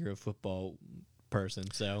 You're a football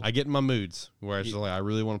person, so I get in my moods where it's just like, I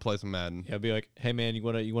really want to play some Madden. Yeah, I'll be like, hey, man, you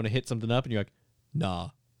want to hit something up? And you're like, nah,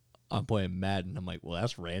 I'm playing Madden. I'm like, well,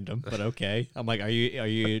 that's random, but okay. I'm like, are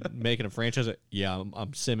you making a franchise? Yeah,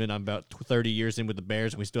 I'm simming. I'm about 30 years in with the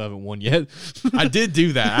Bears, and we still haven't won yet. I did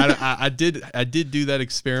do that. I did do that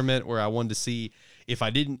experiment where I wanted to see if I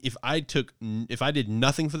did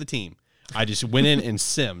nothing for the team, I just went in and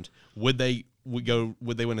simmed, would they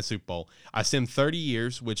win a Super Bowl? I simmed 30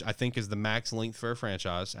 years, which I think is the max length for a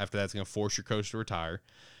franchise. After that's going to force your coach to retire.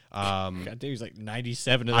 God damn, he's like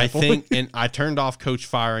 97 at that I point. think, and I turned off coach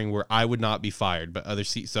firing where I would not be fired, but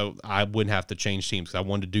so I wouldn't have to change teams because I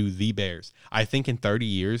wanted to do the Bears. I think in 30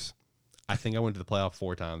 years, I think I went to the playoff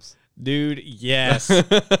 4 times. Dude, yes.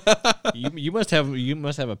 you must have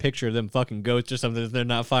a picture of them fucking goats or something if they're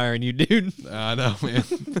not firing you, dude. I know, man.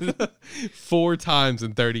 4 times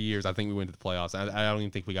in 30 years, I think we went to the playoffs. I don't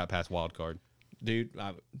even think we got past wild card. Dude,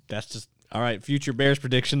 that's just All right, future Bears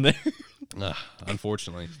prediction there.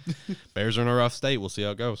 Unfortunately, Bears are in a rough state. We'll see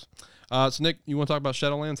how it goes. So Nick, you want to talk about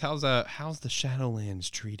Shadowlands? How's the Shadowlands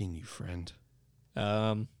treating you, friend?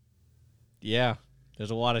 Yeah,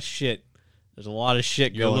 there's a lot of shit. There's a lot of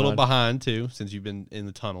shit You're a going little on. behind too, since you've been in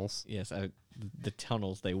the tunnels. Yes, the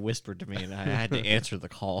tunnels, they whispered to me, and I had to answer the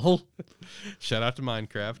call. Shout out to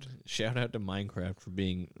Minecraft. Shout out to Minecraft for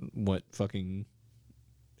being what fucking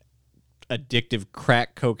addictive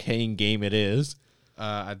crack cocaine game it is.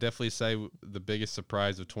 I definitely say the biggest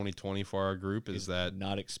surprise of 2020 for our group is that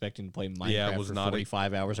Not expecting to play Minecraft Yeah, was for not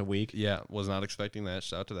 45 hours a week. was not expecting that.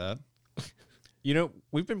 Shout out to that. You know,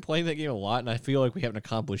 we've been playing that game a lot, and I feel like we haven't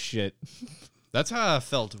accomplished shit. That's how I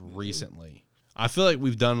felt recently. I feel like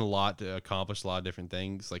we've done a lot to accomplish a lot of different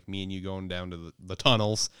things. Like me and you going down to the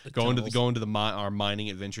tunnels, going to the our mining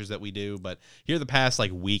adventures that we do. But here, the past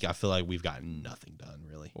week, I feel like we've gotten nothing done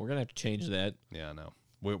really. We're gonna have to change that. Yeah, I know.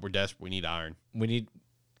 We're desperate. We need iron. We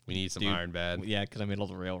need, some Dude, iron bad. yeah, because I made all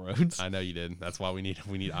the railroads. I know you did. That's why we need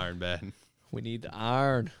iron bad. We need the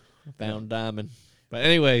iron. Found diamond. But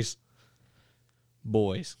anyways,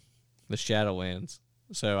 boys, the Shadowlands.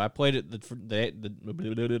 So I played it the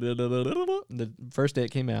first day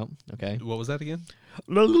it came out. Okay. What was that again?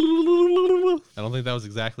 I don't think that was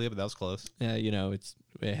exactly it, but that was close. Yeah,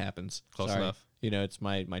 it happens. Close Sorry. enough. It's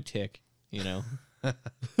my tick.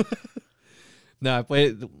 No, I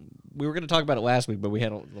played it. We were going to talk about it last week, but we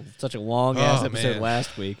had such a long ass episode man.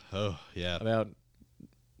 last week Oh yeah. about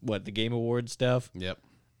the Game Awards stuff. Yep.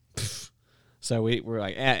 So we're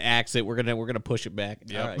like, axe it. We're gonna push it back.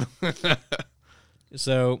 Yep. All right.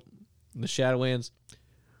 So the Shadowlands,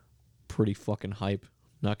 pretty fucking hype.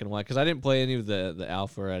 Not gonna lie, because I didn't play any of the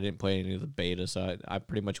alpha. I didn't play any of the beta, so I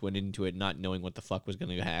pretty much went into it not knowing what the fuck was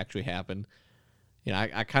gonna actually happen.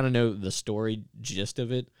 I kind of know the story gist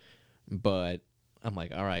of it, but I'm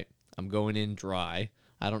like, all right, I'm going in dry.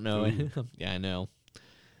 I don't know. Yeah, I know.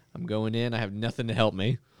 I'm going in. I have nothing to help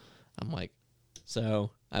me. I'm like,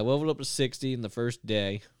 so I leveled up to 60 in the first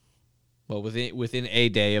day. Well, within a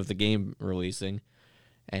day of the game releasing,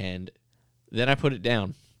 and then I put it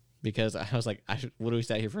down because I was like, I should literally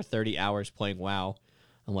sat here for 30 hours playing WoW.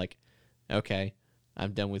 I'm like, okay,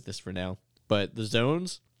 I'm done with this for now. But the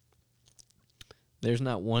zones, there's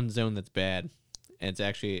not one zone that's bad, and it's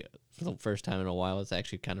actually, for the first time in a while, it's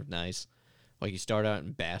actually kind of nice. Like, you start out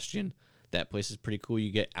in Bastion. That place is pretty cool.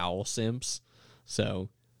 You get owl simps, so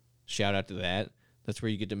shout out to that. That's where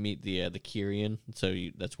you get to meet the Kyrian, so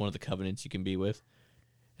that's one of the covenants you can be with.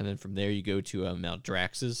 And then from there you go to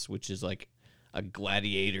Maldraxxus, which is like a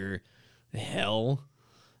gladiator hell,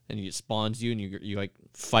 and it spawns you, and you like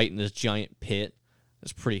fight in this giant pit.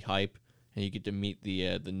 It's pretty hype, and you get to meet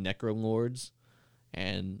the Necrolords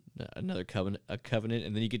and another covenant,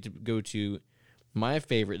 and then you get to go to my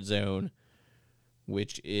favorite zone,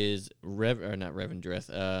 which is not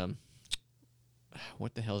Revendreth.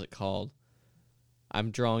 What the hell is it called?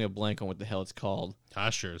 I'm drawing a blank on what the hell it's called.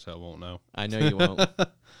 I sure as hell won't know. I know you won't.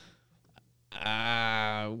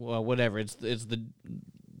 Well, whatever. It's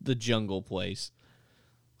the jungle place.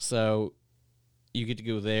 So you get to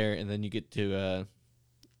go there, and then you get to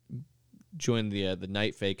join the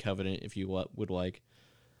Night Fae Covenant if you would like.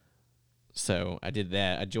 So I did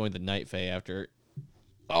that. I joined the Night Fae after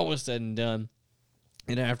all was said and done.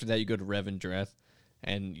 And after that, you go to Revendreth,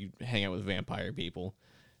 and you hang out with vampire people.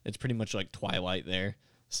 It's pretty much like Twilight there.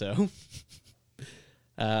 So,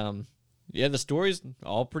 yeah, the story's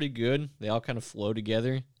all pretty good. They all kind of flow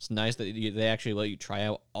together. It's nice that they actually let you try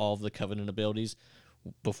out all of the Covenant abilities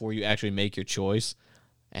before you actually make your choice.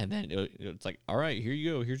 And then it's like, all right, here you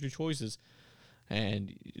go. Here's your choices.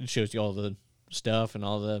 And it shows you all the stuff and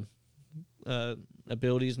all the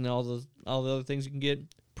abilities and all the other things you can get.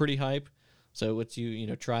 Pretty hype. So what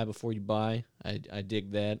you try before you buy. I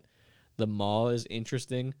dig that. The mall is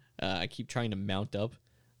interesting. I keep trying to mount up,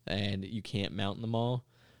 and you can't mount in the mall.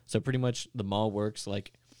 So pretty much the mall works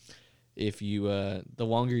like if you the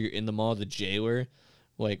longer you're in the mall, the jailer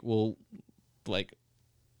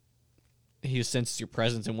he senses your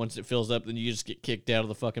presence, and once it fills up, then you just get kicked out of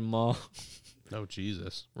the fucking mall. Oh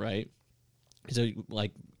Jesus! Right. So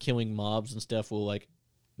like killing mobs and stuff will like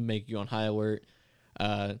make you on high alert.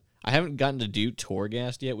 I haven't gotten to do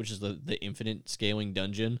Torghast yet, which is the infinite scaling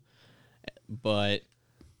dungeon. But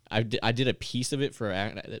I did a piece of it for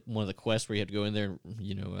one of the quests where you have to go in there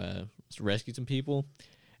and rescue some people,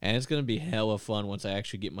 and it's gonna be hella fun once I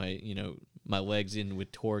actually get my legs in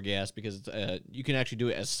with Torghast, because you can actually do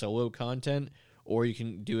it as solo content or you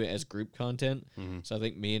can do it as group content. Mm-hmm. So I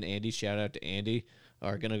think me and Andy, shout out to Andy,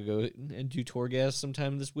 are gonna go and do Torghast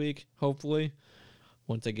sometime this week, hopefully.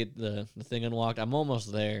 Once I get the thing unlocked, I'm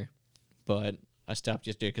almost there, but I stopped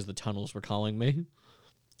yesterday because the tunnels were calling me.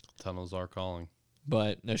 Tunnels are calling.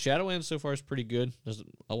 But no, Shadowlands so far is pretty good. There's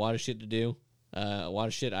a lot of shit to do, a lot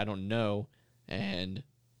of shit I don't know, and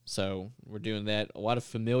so we're doing that. A lot of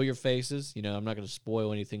familiar faces. You know, I'm not going to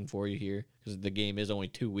spoil anything for you here because the game is only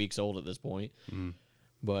 2 weeks old at this point. Mm.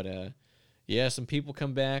 But yeah, some people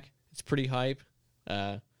come back. It's pretty hype.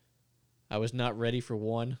 I was not ready for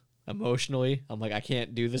one emotionally. I'm like, I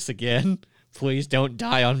can't do this again. Please don't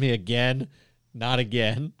die on me again. Not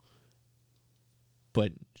again.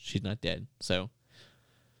 But she's not dead, so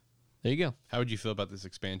there you go. How would you feel about this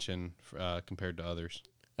expansion compared to others?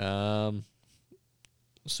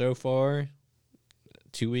 So far,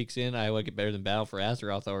 2 weeks in, I like it better than Battle for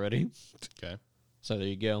Azeroth already. Okay. So there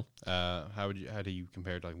you go. How do you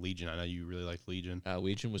compare it to like Legion? I know you really like Legion.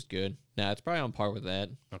 Legion was good. Nah, it's probably on par with that.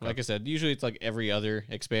 Okay. Like I said, usually it's like every other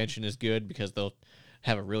expansion is good because they'll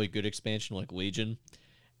have a really good expansion like Legion,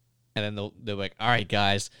 and then they're like, all right,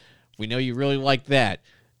 guys, we know you really like that.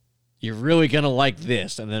 You're really gonna like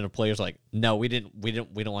this, and then the player's like, "No, we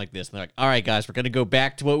don't like this." And they're like, "All right, guys, we're gonna go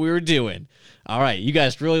back to what we were doing. All right, you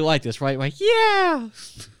guys really like this, right?" I'm like, yeah.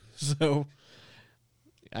 So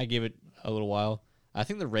I give it a little while. I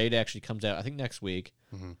think the raid actually comes out, I think next week.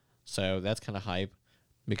 Mhm. So that's kind of hype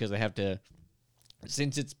because they have to,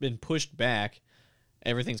 since it's been pushed back,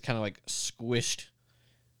 everything's kind of like squished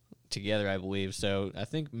together, I believe. So I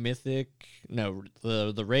think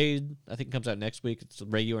the raid I think comes out next week. It's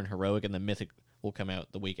regular and heroic, and the mythic will come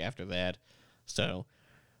out the week after that. So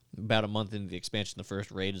about a month into the expansion, the first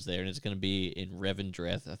raid is there, and it's going to be in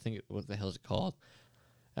Revendreth. I think what the hell is it called?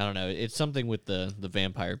 I don't know. It's something with the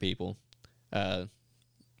vampire people.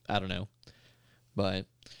 I don't know, but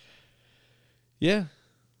yeah,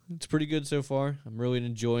 it's pretty good so far. I'm really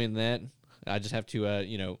enjoying that. I just have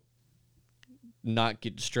to not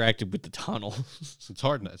get distracted with the tunnel. It's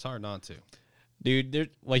hard. It's hard not to. Dude,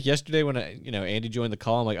 like yesterday when Andy joined the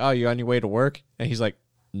call, I'm like, "Oh, you're on your way to work?" And he's like,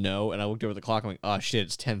 "No." And I looked over the clock. I'm like, "Oh shit,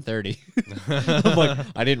 it's 10:30." I'm like,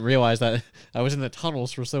 I didn't realize that I was in the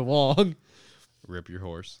tunnels for so long. Rip your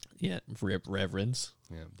horse. Yeah, rip reverence.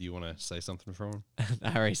 Yeah. Do you want to say something from him?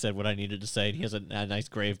 I already said what I needed to say. And he has a nice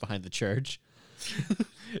grave behind the church.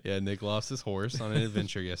 Yeah. Nick lost his horse on an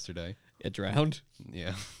adventure yesterday. It drowned.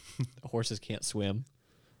 Yeah. Horses can't swim.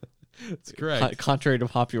 That's correct. Contrary to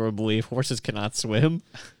popular belief, horses cannot swim.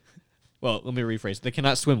 Well, let me rephrase. They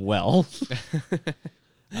cannot swim well.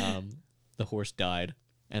 The horse died,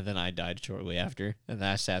 and then I died shortly after. And then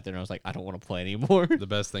I sat there and I was like, I don't want to play anymore. The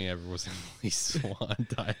best thing ever was Emily's swan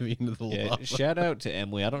diving into the Yeah, lava. shout out to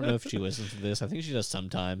Emily. I don't know if she listens to this. I think she does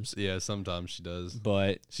sometimes. Yeah, sometimes she does.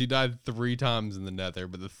 But She died 3 times in the nether,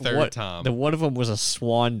 but the third time. the one of them was a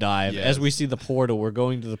swan dive. Yes. As we see the portal, we're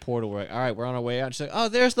going to the portal. We're like, all right, we're on our way out. And she's like, oh,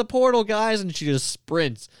 there's the portal, guys. And she just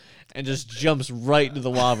sprints and just jumps right into the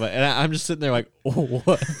lava. And I'm just sitting there like, oh,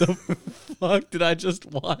 what the fuck did I just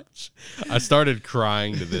watch? I started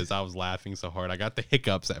crying to this. I was laughing so hard. I got the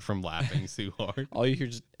hiccups from laughing too hard. All you hear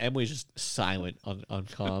Emily's just silent on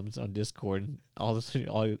comms on Discord, and all of a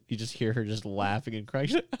sudden, you just hear her just laughing and crying.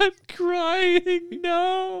 She's like, I'm crying,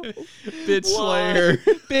 no, Bitch Slayer.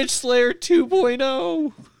 Bitch Slayer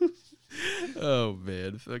 2.0. Oh,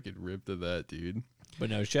 man. Fucking ripped to that, dude. But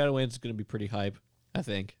no, Shadowlands is going to be pretty hype, I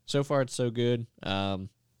think. So far, it's so good. It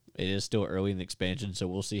is still early in the expansion, so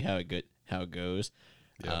we'll see how it goes.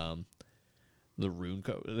 Yeah. The rune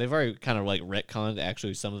code, they've already kind of like retconned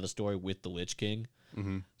actually some of the story with the Lich King.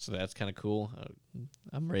 Mm-hmm. So that's kind of cool.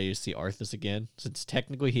 I'm ready to see Arthas again, since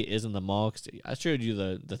technically he is in the mall. 'Cause I showed you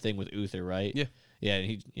the thing with Uther, right? Yeah. Yeah, and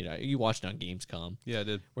he, you watched it on Gamescom Yeah, I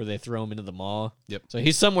did. where they throw him into the mall. Yep. So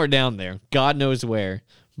he's somewhere down there. God knows where,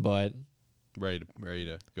 but Ready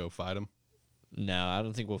to go fight him. no, I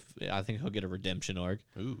don't think I think he'll get a redemption arc.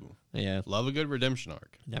 Ooh. Yeah, Love a good redemption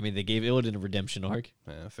arc. I mean they gave Illidan a redemption arc.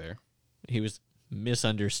 Yeah, fair. He was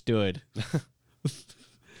misunderstood.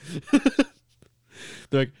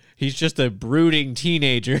 They're like, he's just a brooding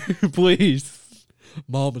teenager. Please.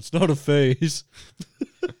 Mom, it's not a phase.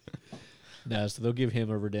 No, so they'll give him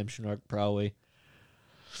a redemption arc probably.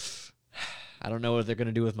 I don't know what they're going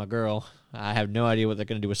to do with my girl. I have no idea what they're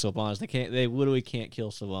going to do with Sylvanas. They literally can't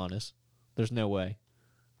kill Sylvanas. There's no way.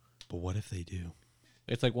 But what if they do?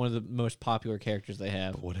 It's like one of the most popular characters they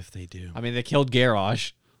have. But what if they do? I mean, they killed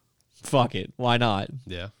Garrosh. Fuck it. Why not?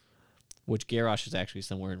 Yeah. Which Garrosh is actually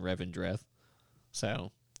somewhere in Revendreth.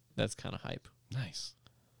 So that's kind of hype. Nice.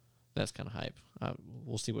 That's kind of hype.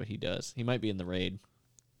 We'll see what he does. He might be in the raid.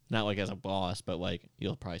 Not like as a boss, but like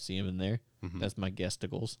you'll probably see him in there. Mhm. That's my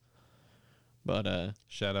guesticles. But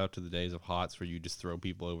Shout out to the days of HOTS where you just throw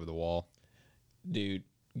people over the wall. dude,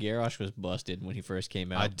 Garrosh was busted when he first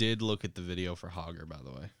came I out. did look at the video for Hogger, by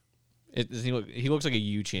the way. He looks like a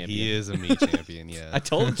U champion. He is a me champion, yeah. I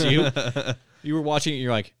told you. You were watching it,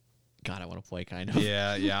 you're like, God, I want to play, kind of.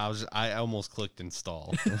 Yeah. I almost clicked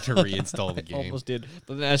install to reinstall the I game. almost did.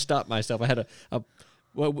 But then I stopped myself. I had a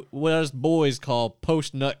what us boys call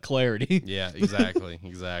post-nut clarity. Yeah, exactly.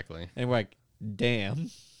 And we're like, damn.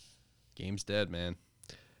 Game's dead, man.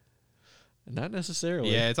 Not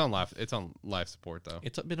necessarily. Yeah, it's on life support though.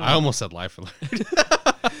 It's been I almost said life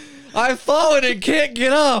alert. I've fallen and can't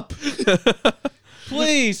get up.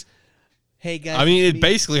 Please. Hey, guys. I mean, it's it me.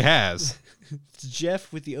 basically has. It's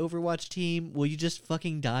Jeff with the Overwatch team. Will you just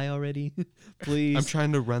fucking die already? Please. I'm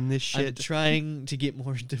trying to run this I'm shit. trying to get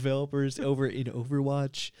more developers over in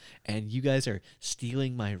Overwatch, and you guys are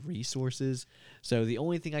stealing my resources. So the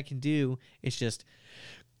only thing I can do is just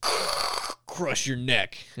crush your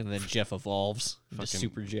neck, and then Jeff evolves into Fucking-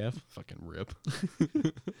 Super Jeff. Fucking rip.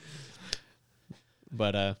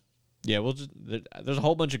 But yeah, there's a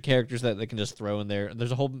whole bunch of characters that they can just throw in there.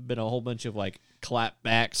 There's been a whole bunch of like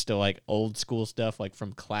clapbacks to like old school stuff, like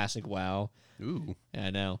from classic WoW. Ooh, I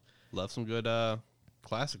know. love some good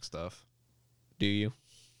classic stuff. Do you?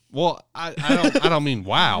 Well, I don't mean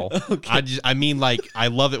wow. I mean like I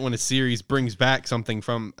love it when a series brings back something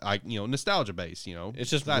from like nostalgia base. It's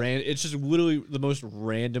just that- it's just literally the most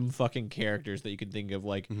random fucking characters that you could think of,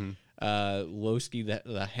 like Mhm. Loski,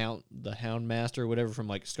 the Hound Master, or whatever, from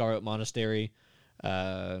like Scarlet Monastery.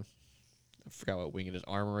 I forgot what wing it is,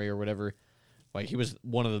 Armory or whatever. Like he was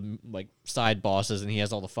one of the like side bosses, and he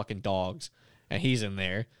has all the fucking dogs, and he's in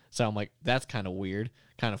there. So I'm like, that's kind of weird,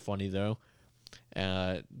 kind of funny though.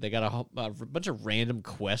 They got a bunch of random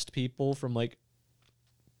quest people from like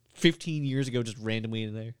 15 years ago, just randomly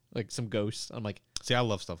in there, like some ghosts. I'm like, See, I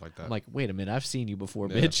love stuff like that. wait a minute, I've seen you before,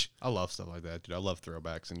 Yeah. bitch. I love stuff like that, dude. I love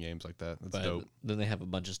throwbacks in games like that. That's But dope. then they have a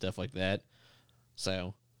bunch of stuff like that,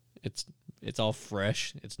 so it's all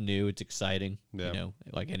fresh, it's new, it's exciting. Yeah.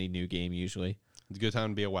 Like any new game usually. It's a good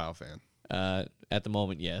time to be a WoW fan. At the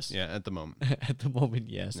moment, yes. Yeah, at the moment. At the moment,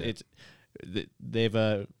 yes. Yeah.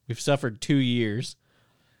 We've suffered 2 years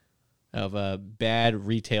of bad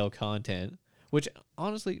retail content, which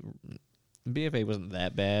honestly, BFA wasn't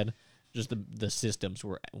that bad. Just the systems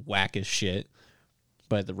were whack as shit,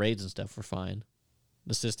 but the raids and stuff were fine.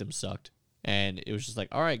 The system sucked, and it was just like,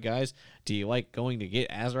 all right, guys, do you like going to get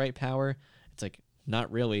Azerite power? It's like,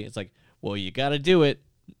 not really. It's like, well, you got to do it,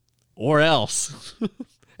 or else.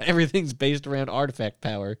 Everything's based around artifact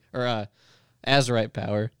power or Azerite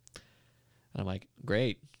power. And I'm like,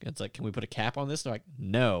 great. It's like, can we put a cap on this? They're like,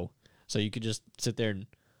 no. So you could just sit there and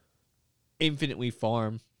infinitely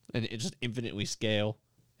farm and it just infinitely scale.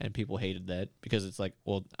 And people hated that because it's like,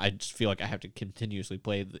 well, I just feel like I have to continuously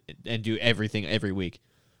play and do everything every week.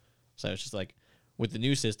 So it's just like, with the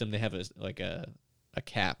new system, they have a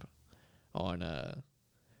cap on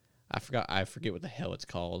I forget what the hell it's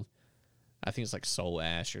called. I think it's like Soul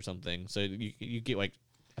Ash or something. So you get like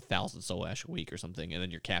 1,000 Soul Ash a week or something, and then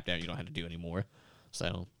you're capped out. You don't have to do anymore.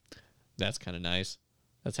 So that's kind of nice.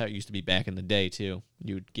 That's how it used to be back in the day too.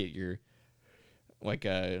 You would get your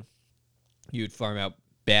you would farm out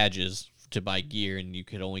badges to buy gear, and you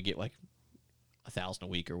could only get like 1,000 a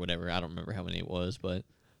week or whatever. I don't remember how many it was, but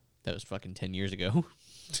that was fucking 10 years ago.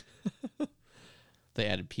 They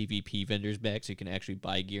added PvP vendors back so you can actually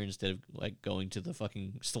buy gear instead of like going to the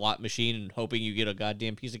fucking slot machine and hoping you get a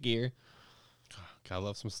goddamn piece of gear. I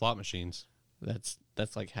love some slot machines. That's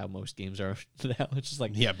like how most games are now. It's just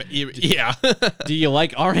like, Yeah, but yeah. do you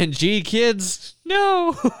like RNG, kids?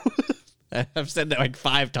 No. I've said that like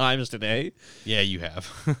 5 times today. Yeah, you have.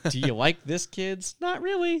 Do you like this, kids? Not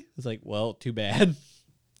really. It's like, well, too bad.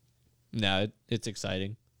 No, it's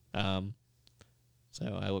exciting. So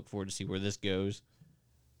I look forward to see where this goes.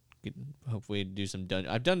 Hopefully do some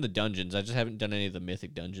I've done the dungeons. I just haven't done any of the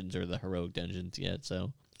mythic dungeons or the heroic dungeons yet.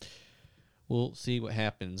 So we'll see what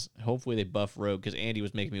happens. Hopefully they buff Rogue, because Andy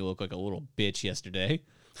was making me look like a little bitch yesterday.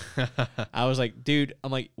 I was like, dude,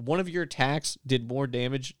 I'm like, one of your attacks did more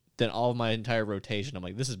damage than all of my entire rotation. I'm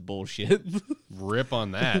like, this is bullshit. Rip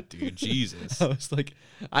on that, dude. Jesus. I was like,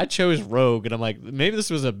 I chose Rogue, and I'm like, maybe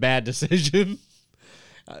this was a bad decision.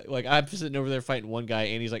 Like, I'm sitting over there fighting one guy,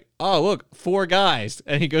 and he's like, oh, look, 4 guys.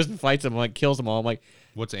 And he goes and fights them, like, kills them all. I'm like,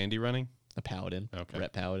 What's Andy running? a paladin. Okay.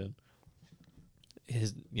 Ret paladin.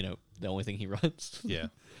 His, the only thing he runs. Yeah.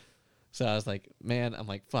 So I was like, man, I'm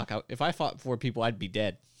like, fuck, if I fought 4 people, I'd be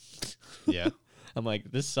dead. Yeah. I'm like,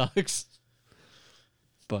 this sucks.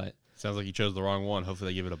 But Sounds like you chose the wrong one.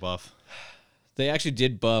 Hopefully they give it a buff. they actually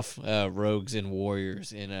did buff rogues and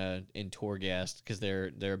warriors in Torghast, because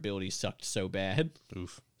their abilities sucked so bad.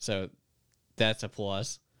 Oof. So that's a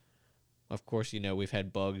plus. Of course, we've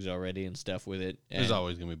had bugs already and stuff with it. There's and-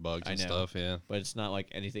 always gonna be bugs I and know. stuff. Yeah, but it's not like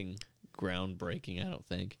anything groundbreaking, I don't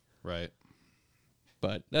think. right.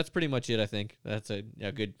 But that's pretty much it, I think. That's a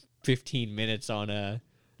good 15 minutes on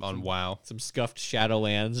On WoW. some scuffed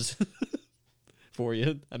Shadowlands for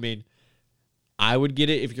you. I mean, I would get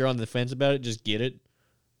it if you're on the fence about it, just get it.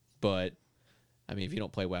 But, I mean, if you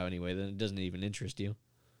don't play WoW anyway, then it doesn't even interest you.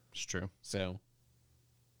 It's true. So,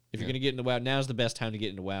 if Yeah. you're gonna get into WoW, now's the best time to get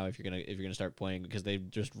into WoW if you're gonna start playing, because they've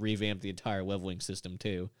just revamped the entire leveling system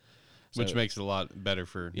too. Which So- makes it a lot better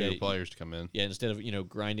for Yeah, new players to come in. Yeah, instead of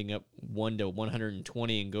grinding up 1 to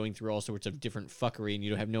 120 and going through all sorts of different fuckery, and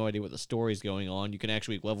you have no idea what the story's going on, you can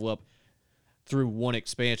actually level up through one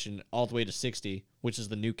expansion all the way to 60, which is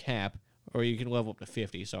the new cap, or you can level up to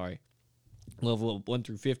 50. Sorry, level up 1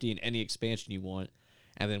 through 50 in any expansion you want,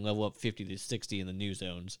 and then level up 50 to 60 in the new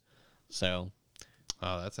zones. So,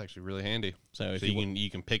 Oh, that's actually really handy. so if So you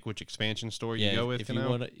can pick which expansion story yeah, you go with. if you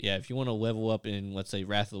want to, if you want to level up in, let's say,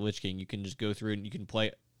 Wrath of the Lich King, you can just go through and you can play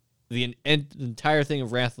the entire thing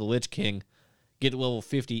of Wrath of the Lich King, get to level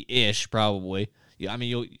 50-ish probably. Yeah, I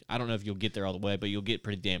mean, I don't know if you'll get there all the way, but you'll get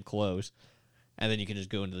pretty damn close, and then you can just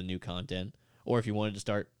go into the new content. Or if you wanted to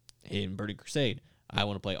start in Burning Crusade, I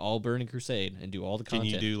want to play all Burning Crusade and do all the Can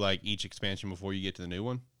content. you do like each expansion before you get to the new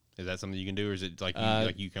one? Is that something you can do, or is it like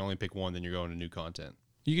you can only pick one, then you're going to new content?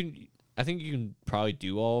 You can. I think you can probably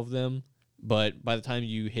do all of them, but by the time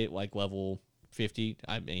you hit like level 50,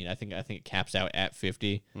 I mean, I think it caps out at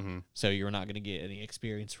 50. Mm-hmm. So you're not going to get any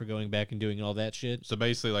experience for going back and doing all that shit. So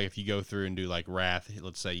basically, like if you go through and do like Wrath,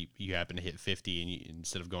 let's say you happen to hit 50, and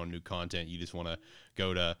instead of going to new content, you just want to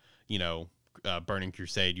go to Burning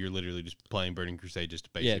Crusade. You're literally just playing Burning Crusade just to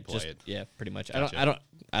basically play it. Yeah, pretty much. Gotcha.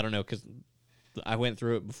 I don't know, because I went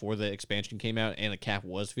through it before the expansion came out, and the cap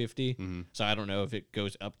was 50. Mm-hmm. So I don't know if it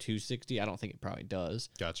goes up to 60. I don't think it probably does.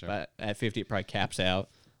 Gotcha. But at 50, it probably caps out.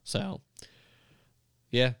 So,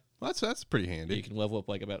 yeah, Well, that's pretty handy. you can level up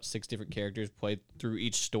like about 6 different characters, play through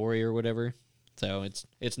each story or whatever. So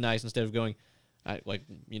it's nice instead of going,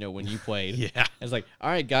 when you played. Yeah. It's like, all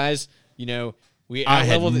right, guys, we I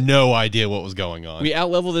had out-leveled no idea what was going on. we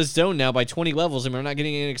out-level this zone now by 20 levels, and we're not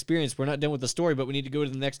getting any experience. We're not done with the story, but we need to go to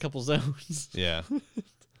the next couple zones. Yeah.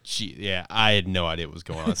 Gee, yeah, I had no idea what was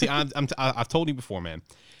going on. See, I've told you before, man.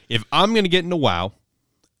 If I'm going to get into WoW,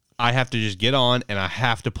 I have to just get on and I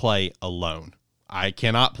have to play alone. I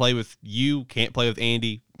cannot play with you, can't play with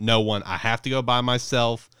Andy, no one. I have to go by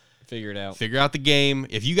myself, Figure it out. figure out the game.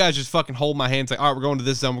 If you guys just fucking hold my hand, say, all right, we're going to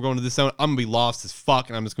this zone, we're going to this zone, I'm going to be lost as fuck,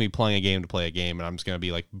 and I'm just going to be playing a game to play a game, and I'm just going to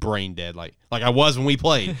be like brain dead like I was when we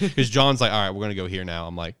played. Because John's like, all right, we're going to go here now.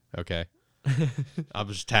 I'm like, okay. I'm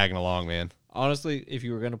just tagging along, man. Honestly, if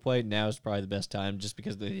you were going to play, now is probably the best time, just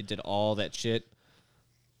because they did all that shit.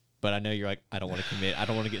 But I know you're like, I don't want to commit. I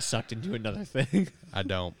don't want to get sucked into another thing. I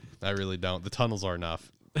don't. I really don't. The tunnels are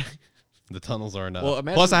enough. The tunnels are enough. Well,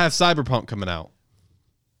 imagine- Plus, I have Cyberpunk coming out.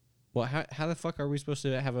 Well, how the fuck are we supposed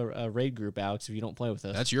to have a raid group, Alex, if you don't play with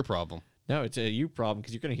us? That's your problem. No, it's a you problem,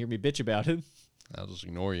 because you're going to hear me bitch about it. I'll just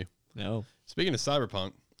ignore you. No. Speaking of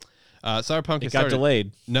Cyberpunk, Cyberpunk It has got started.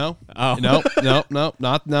 delayed. No. Oh.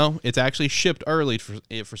 No. It's actually shipped early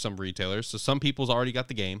for some retailers. So some people's already got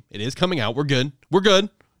the game. It is coming out. We're good.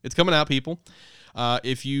 It's coming out, people.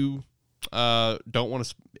 If you don't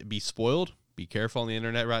want to be spoiled, be careful on the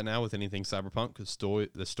internet right now with anything Cyberpunk, because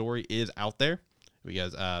the story is out there.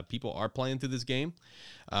 Because people are playing through this game.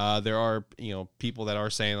 There are people that are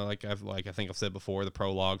saying, like I think I've said before, the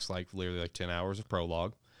prologue's literally 10 hours of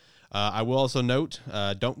prologue. I will also note,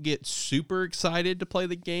 don't get super excited to play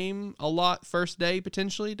the game a lot first day,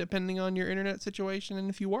 potentially, depending on your internet situation and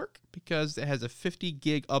if you work, because it has a 50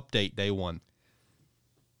 gig update day one.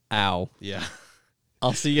 Ow. Yeah.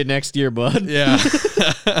 I'll see you next year, bud. Yeah.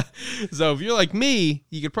 So if you're like me,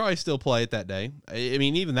 you could probably still play it that day. I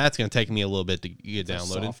mean, even that's going to take me a little bit to get A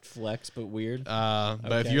downloaded. soft flex, but weird. But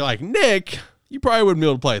if Okay. you're like Nick, you probably wouldn't be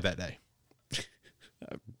able to play it that day.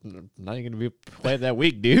 Not even going to be play it that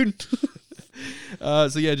week, dude.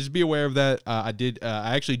 So yeah, just be aware of that. I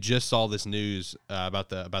actually just saw this news about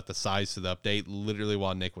the size of the update literally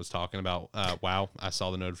while Nick was talking about WoW. I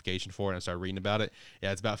saw the notification for it and I started reading about it.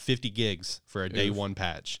 Yeah, it's about 50 gigs for a day Oof. one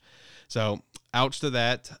patch. So ouch to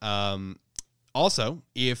that. Also,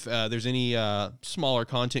 if there's any smaller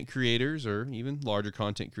content creators or even larger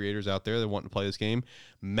content creators out there that want to play this game,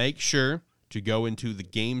 make sure to go into the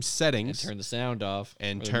game And settings turn the sound off.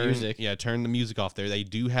 and or the turn music. turn the music off there. They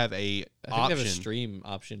do have a I think option. they have a stream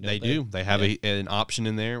option. They don't do. They have Yeah. an option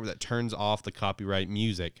in there that turns off the copyright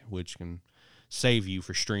music, which can save you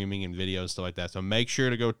for streaming and videos stuff like that. So make sure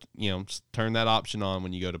to go, turn that option on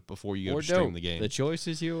when you go to before you go Or to stream don't. the game. The choice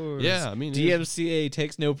is yours. Yeah, I mean, it is. DMCA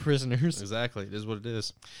takes no prisoners. Exactly, it is what it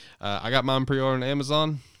is. I got mine pre-ordered on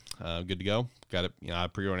Amazon. Good to go. Got it. I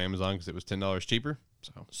pre-ordered on Amazon because it was $10 cheaper.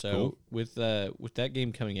 So cool. with that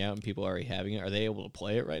game coming out and people already having it, are they able to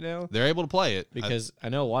play it right now? They're able to play it Because I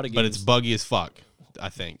know a lot of games. but it's buggy as fuck. I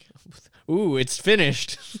think. Ooh, it's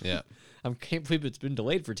finished. Yeah, I can't believe it's been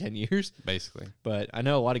delayed for 10 years. basically. But I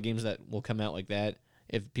know a lot of games that will come out like that.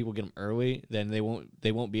 If people get them early, then they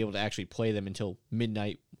won't be able to actually play them until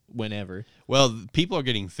midnight, whenever. Well, people are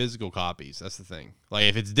getting physical copies. That's the thing. Like,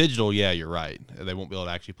 if it's digital, yeah, you're right. They won't be able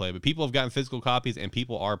to actually play it. But people have gotten physical copies, and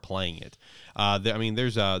people are playing it.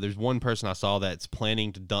 There's one person I saw that's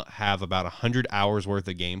planning to have about 100 hours worth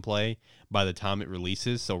of gameplay by the time it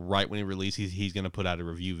releases. So right when it releases, he's going to put out a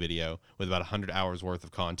review video with about 100 hours worth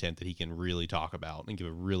of content that he can really talk about and give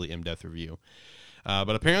a really in-depth review.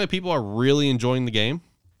 But apparently people are really enjoying the game,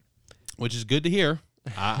 which is good to hear.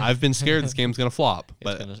 I've been scared this game's going to flop.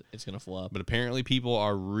 It's gonna flop. But apparently people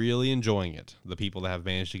are really enjoying it. The people that have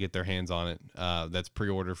managed to get their hands on it. That's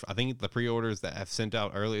pre-order. I think the pre-orders that have sent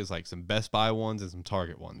out early is like some Best Buy ones and some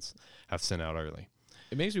Target ones have sent out early.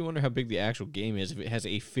 It makes me wonder how big the actual game is if it has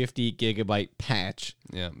a 50 gigabyte patch.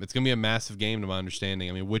 Yeah, it's going to be a massive game to my understanding.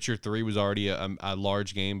 I mean, Witcher 3 was already a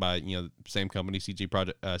large game by, same company, CD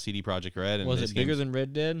Projekt Red. And Was it bigger than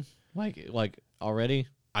Red Dead? Like already?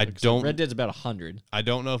 Red Dead's about 100. I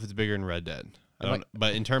don't know if it's bigger than Red Dead.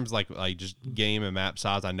 But in terms of like just game and map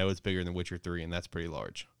size, I know it's bigger than Witcher 3, and that's pretty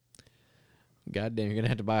large. God damn, you're going to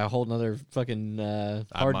have to buy a whole nother fucking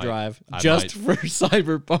hard might. drive I just might. for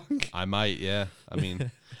Cyberpunk. I might, yeah. I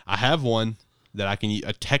mean, I have one that I can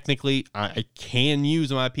technically I can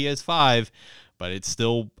use on my PS5, but it's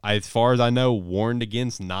still, as far as I know, warned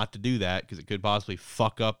against not to do that because it could possibly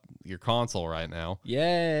fuck up your console right now.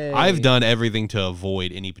 Yay. I've done everything to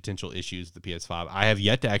avoid any potential issues with the PS5. I have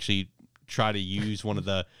yet to actually try to use one of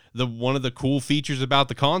the cool features about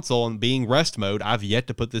the console and being rest mode. I've yet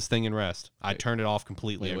to put this thing in rest. I turn it off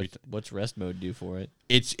completely every time. What's rest mode do for it?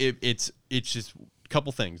 It's just a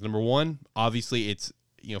couple things. Number one, obviously it's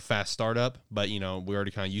fast startup, but we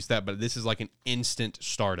already kind of used that. But this is like an instant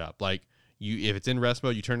startup. Like if it's in rest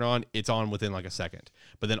mode, you turn it on, it's on within like a second.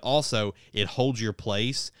 But then also it holds your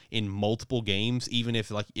place in multiple games, even if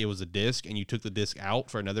like it was a disc and you took the disc out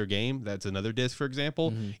for another game. That's another disc, for example.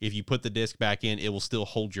 Mm-hmm. If you put the disc back in, it will still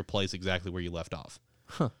hold your place exactly where you left off.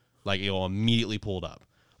 Huh. Like it will immediately pull it up.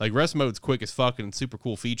 Like rest mode's quick as fuck and super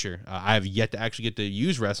cool feature. I have yet to actually get to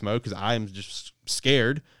use rest mode because I am just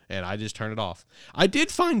scared and I just turn it off. I did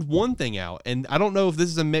find one thing out, and I don't know if this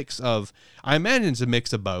is a mix of. I imagine it's a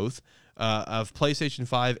mix of both. Of PlayStation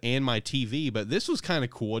 5 and my TV, but this was kind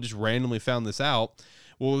of cool. I just randomly found this out.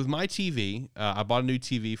 Well, with my TV, I bought a new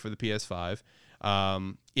TV for the PS5.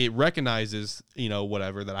 It recognizes,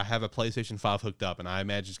 whatever, that I have a PlayStation 5 hooked up, and I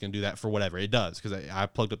imagine it's going to do that for whatever. It does, because I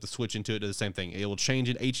plugged up the switch into it, does the same thing. It will change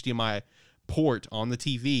an HDMI port on the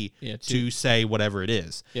TV to say whatever it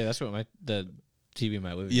is. Yeah, that's what the TV in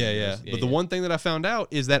my living room is. But the one thing that I found out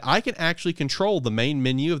is that I can actually control the main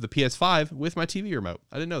menu of the PS5 with my TV remote.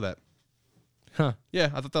 I didn't know that. Huh.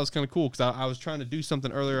 Yeah, I thought that was kind of cool because I was trying to do something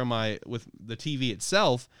earlier with the TV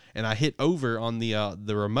itself, and I hit over on the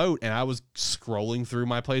remote, and I was scrolling through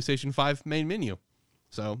my PlayStation 5 main menu.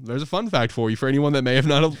 So there's a fun fact for you for anyone that may have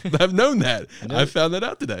not have known that. I found that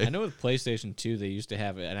out today. I know with PlayStation 2 they used to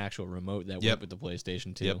have an actual remote that went with the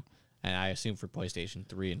PlayStation 2. Yep. And I assume for PlayStation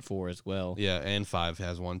 3 and 4 as well. Yeah, and 5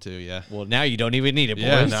 has one too, yeah. Well, now you don't even need it, boys.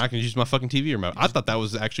 Yeah, now I can use my fucking TV remote. I thought that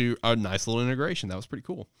was actually a nice little integration. That was pretty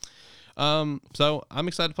cool. So I'm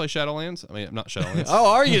excited to play Shadowlands. I mean, not Shadowlands.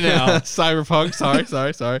 Oh, are you now? Cyberpunk.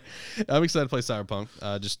 Sorry. I'm excited to play Cyberpunk.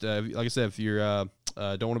 Like I said, if you don't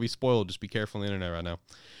want to be spoiled, just be careful on the internet right now.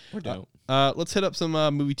 Or don't. Let's hit up some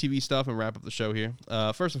movie TV stuff and wrap up the show here.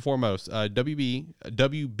 First and foremost, WB.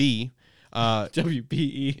 WBE.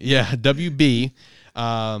 Yeah,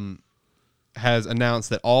 WB. Has announced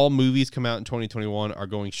that all movies come out in 2021 are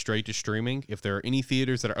going straight to streaming. If there are any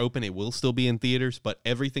theaters that are open, it will still be in theaters, but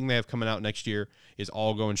everything they have coming out next year is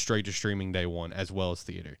all going straight to streaming day one, as well as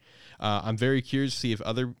theater. I'm very curious to see if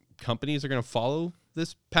other companies are going to follow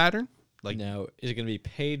this pattern. Like, now, is it going to be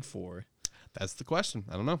paid for? That's the question.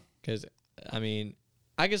 I don't know. Because, I mean,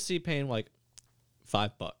 I could see paying like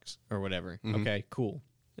 $5 or whatever. Mm-hmm. Okay, cool.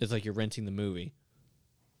 It's like you're renting the movie,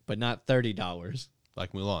 but not $30.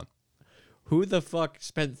 Like Mulan. Who the fuck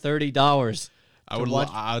spent $30?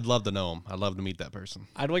 I'd love to know him. I'd love to meet that person.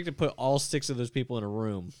 I'd like to put all 6 of those people in a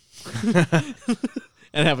room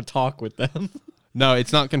and have a talk with them. No,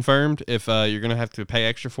 it's not confirmed if you're going to have to pay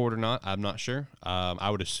extra for it or not. I'm not sure. I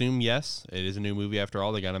would assume yes. It is a new movie after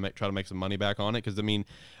all. They got to try to make some money back on it because, I mean,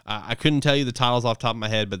 I couldn't tell you the titles off the top of my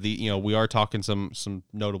head, but we are talking some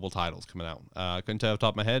notable titles coming out. I couldn't tell off the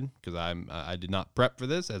top of my head because I did not prep for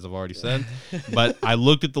this, as I've already said. But I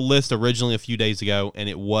looked at the list originally a few days ago, and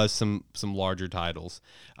it was some larger titles.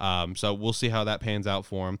 So we'll see how that pans out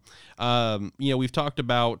for them. We've talked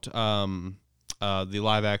about the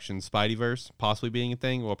live-action Spideyverse possibly being a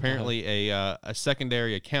thing. Well, apparently a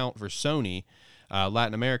secondary account for Sony,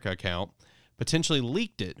 Latin America account, potentially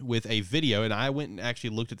leaked it with a video, and I went and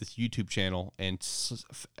actually looked at this YouTube channel and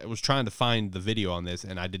was trying to find the video on this,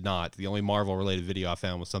 and I did not. The only Marvel-related video I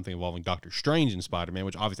found was something involving Doctor Strange and Spider-Man,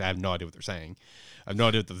 which obviously I have no idea what they're saying. I have no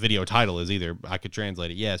idea what the video title is either. I could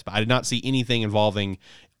translate it, yes, but I did not see anything involving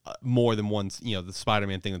more than one, the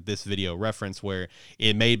Spider-Man thing that this video referenced, where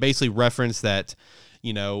it made basically reference that,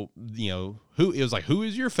 who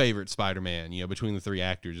is your favorite Spider-Man, between the three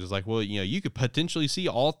actors. It's like, well, you could potentially see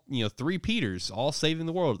all, three Peters all saving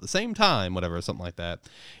the world at the same time, whatever, something like that.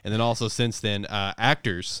 And then also since then,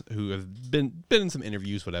 actors who have been in some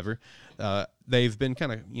interviews, whatever, they've been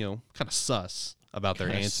kind of sus about their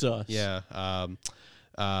answer. Sus. Yeah.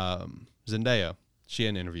 Zendaya, she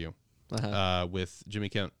had an interview. With Jimmy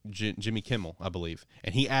Kimmel, I believe.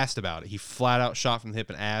 And he asked about it. He flat out shot from the hip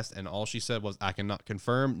and asked, and all she said was, I cannot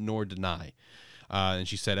confirm nor deny. And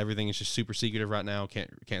she said everything is just super secretive right now.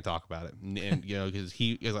 Can't talk about it. And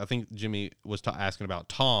because I think Jimmy was asking about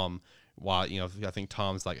Tom. While I think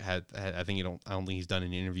Tom's I don't think he's done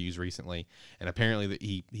any interviews recently, and apparently that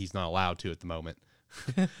he's not allowed to at the moment.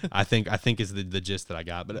 I think is the gist that I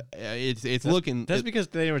got, but it's looking. That's because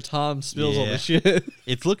they were Tom spills all the shit.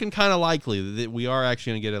 It's looking kind of likely that we are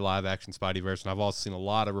actually going to get a live action Spideyverse, and I've also seen a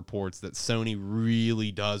lot of reports that Sony really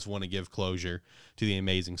does want to give closure to the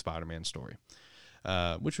Amazing Spider-Man story,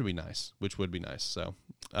 which would be nice. So,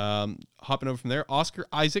 hopping over from there, Oscar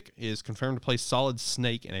Isaac is confirmed to play Solid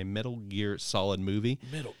Snake in a Metal Gear Solid movie.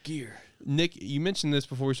 Metal Gear. Nick, you mentioned this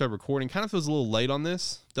before we started recording. Kind of feels a little late on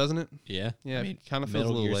this, doesn't it? Yeah. Yeah, I mean, kind of feels a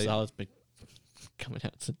Metal little Gear late. Solid's been coming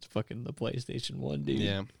out since fucking the PlayStation 1, dude.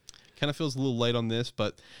 Yeah. Kind of feels a little late on this,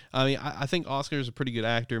 but I mean, I think Oscar's a pretty good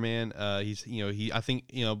actor, man. I think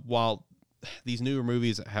while these newer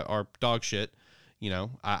movies are dog shit,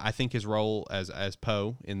 I think his role as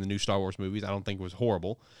Poe in the new Star Wars movies, I don't think was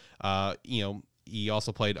horrible. He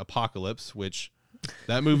also played Apocalypse, which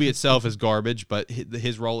that movie itself is garbage, but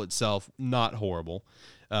his role itself not horrible.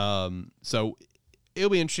 So it'll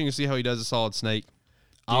be interesting to see how he does a Solid Snake.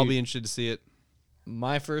 I'll be interested to see it.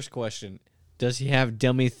 My first question: does he have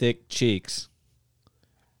dummy thick cheeks?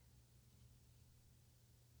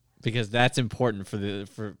 Because that's important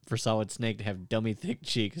for Solid Snake to have dummy thick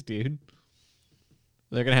cheeks, dude.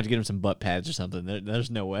 They're gonna have to get him some butt pads or something.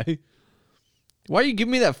 There's no way. Why are you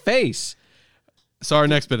giving me that face? So our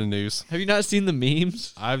next bit of news. Have you not seen the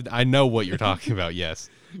memes? I know what you're talking about.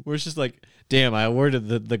 Yes. Where it's just like, damn, I awarded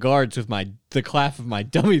the guards with the clap of my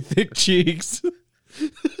dummy thick cheeks.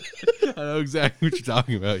 I know exactly what you're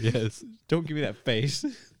talking about. Yes. Don't give me that face.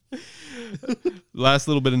 Last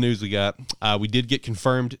little bit of news we got. We did get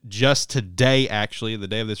confirmed just today, actually, the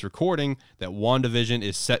day of this recording, that WandaVision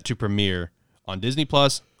is set to premiere on Disney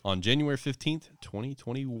Plus on January 15th,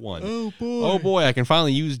 2021. Oh boy, I can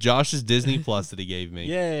finally use Josh's Disney Plus that he gave me.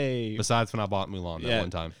 Yay. Besides when I bought Mulan that one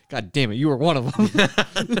time. God damn it, you were one of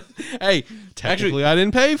them. Hey, technically I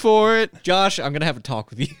didn't pay for it. Josh, I'm going to have a talk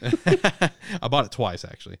with you. I bought it twice,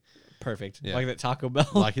 actually. Perfect. Yeah. Like that Taco Bell.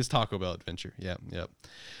 Like his Taco Bell adventure. Yep.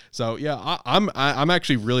 So yeah, I'm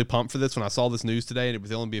actually really pumped for this. When I saw this news today, and it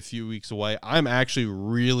would only be a few weeks away, I'm actually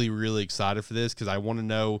really, really excited for this because I want to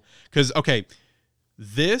know. Because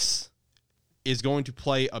this is going to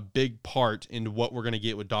play a big part in what we're going to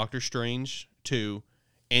get with Doctor Strange 2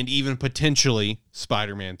 and even potentially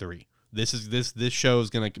Spider-Man 3. This show is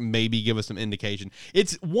going to maybe give us some indication.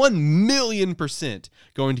 It's 1,000,000%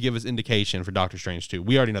 going to give us indication for Doctor Strange 2.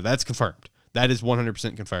 We already know that's confirmed. That is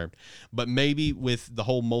 100% confirmed. But maybe with the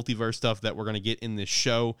whole multiverse stuff that we're going to get in this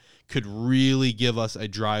show could really give us a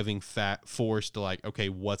driving force to okay,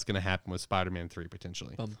 what's going to happen with Spider-Man 3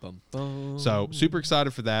 potentially. Bum, bum, bum. So super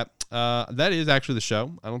excited for that. That is actually the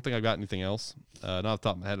show. I don't think I've got anything else. Not off the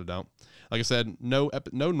top of my head, I don't. Like I said, no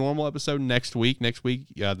normal episode next week. Next week,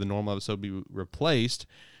 the normal episode will be replaced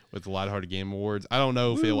with the Lighthearted Game Awards. I don't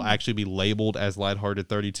know if it will actually be labeled as Lighthearted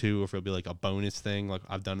 32 or if it'll be like a bonus thing like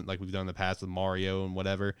we've done in the past with Mario and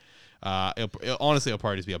whatever. Honestly, it'll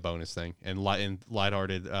probably just be a bonus thing. And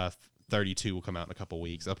Lighthearted 32 will come out in a couple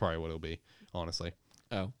weeks. That's probably what it'll be, honestly.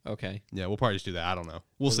 Oh, okay. Yeah, we'll probably just do that. I don't know.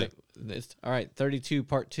 We'll see. All right, 32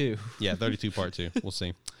 part 2. Yeah, 32 part 2. We'll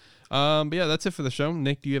see. But yeah, that's it for the show.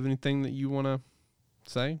 Nick, do you have anything that you want to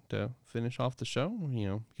say to finish off the show?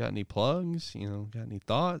 Got any plugs? Got any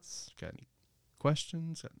thoughts? Got any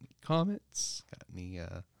questions? Got any comments? Got any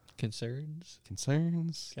Concerns?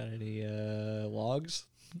 concerns? Got any logs?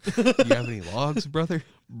 You have any logs, brother?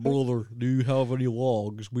 Brother, do you have any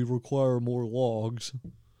logs? We require more logs.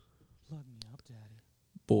 Plug me up, Daddy.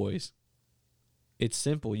 Boys, it's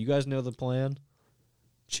simple. You guys know the plan.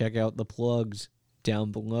 Check out the plugs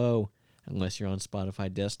down below. Unless you're on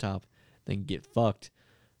Spotify desktop, then get fucked.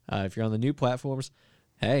 If you're on the new platforms,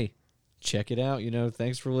 hey, check it out.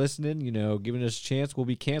 Thanks for listening. Giving us a chance. We'll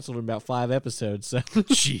be canceled in about 5 episodes. So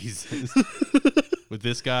Jesus. With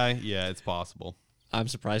this guy, yeah, it's possible. I'm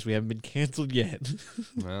surprised we haven't been canceled yet.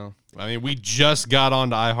 Well, I mean, we just got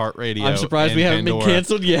onto iHeartRadio. I'm surprised and we haven't Pandora, been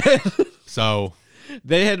canceled yet. So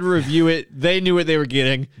They had to review it. They knew what they were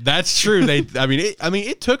getting. that's true.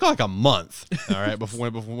 It took like a month. All right, before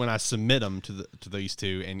when I submit them to these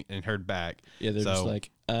two and heard back. Yeah, they're just like,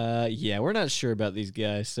 yeah, we're not sure about these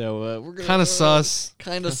guys, so we're gonna kind of sus.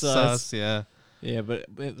 Kind of sus. Yeah. Yeah, but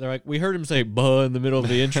they're like, we heard him say "buh" in the middle of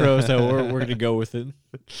the intro, so we're gonna go with it.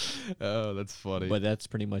 Oh, that's funny. But that's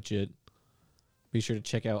pretty much it. Be sure to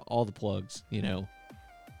check out all the plugs,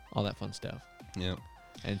 all that fun stuff. Yeah.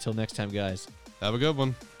 And until next time, guys, Have a good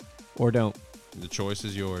one. or don't, The choice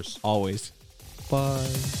is yours. always. Bye.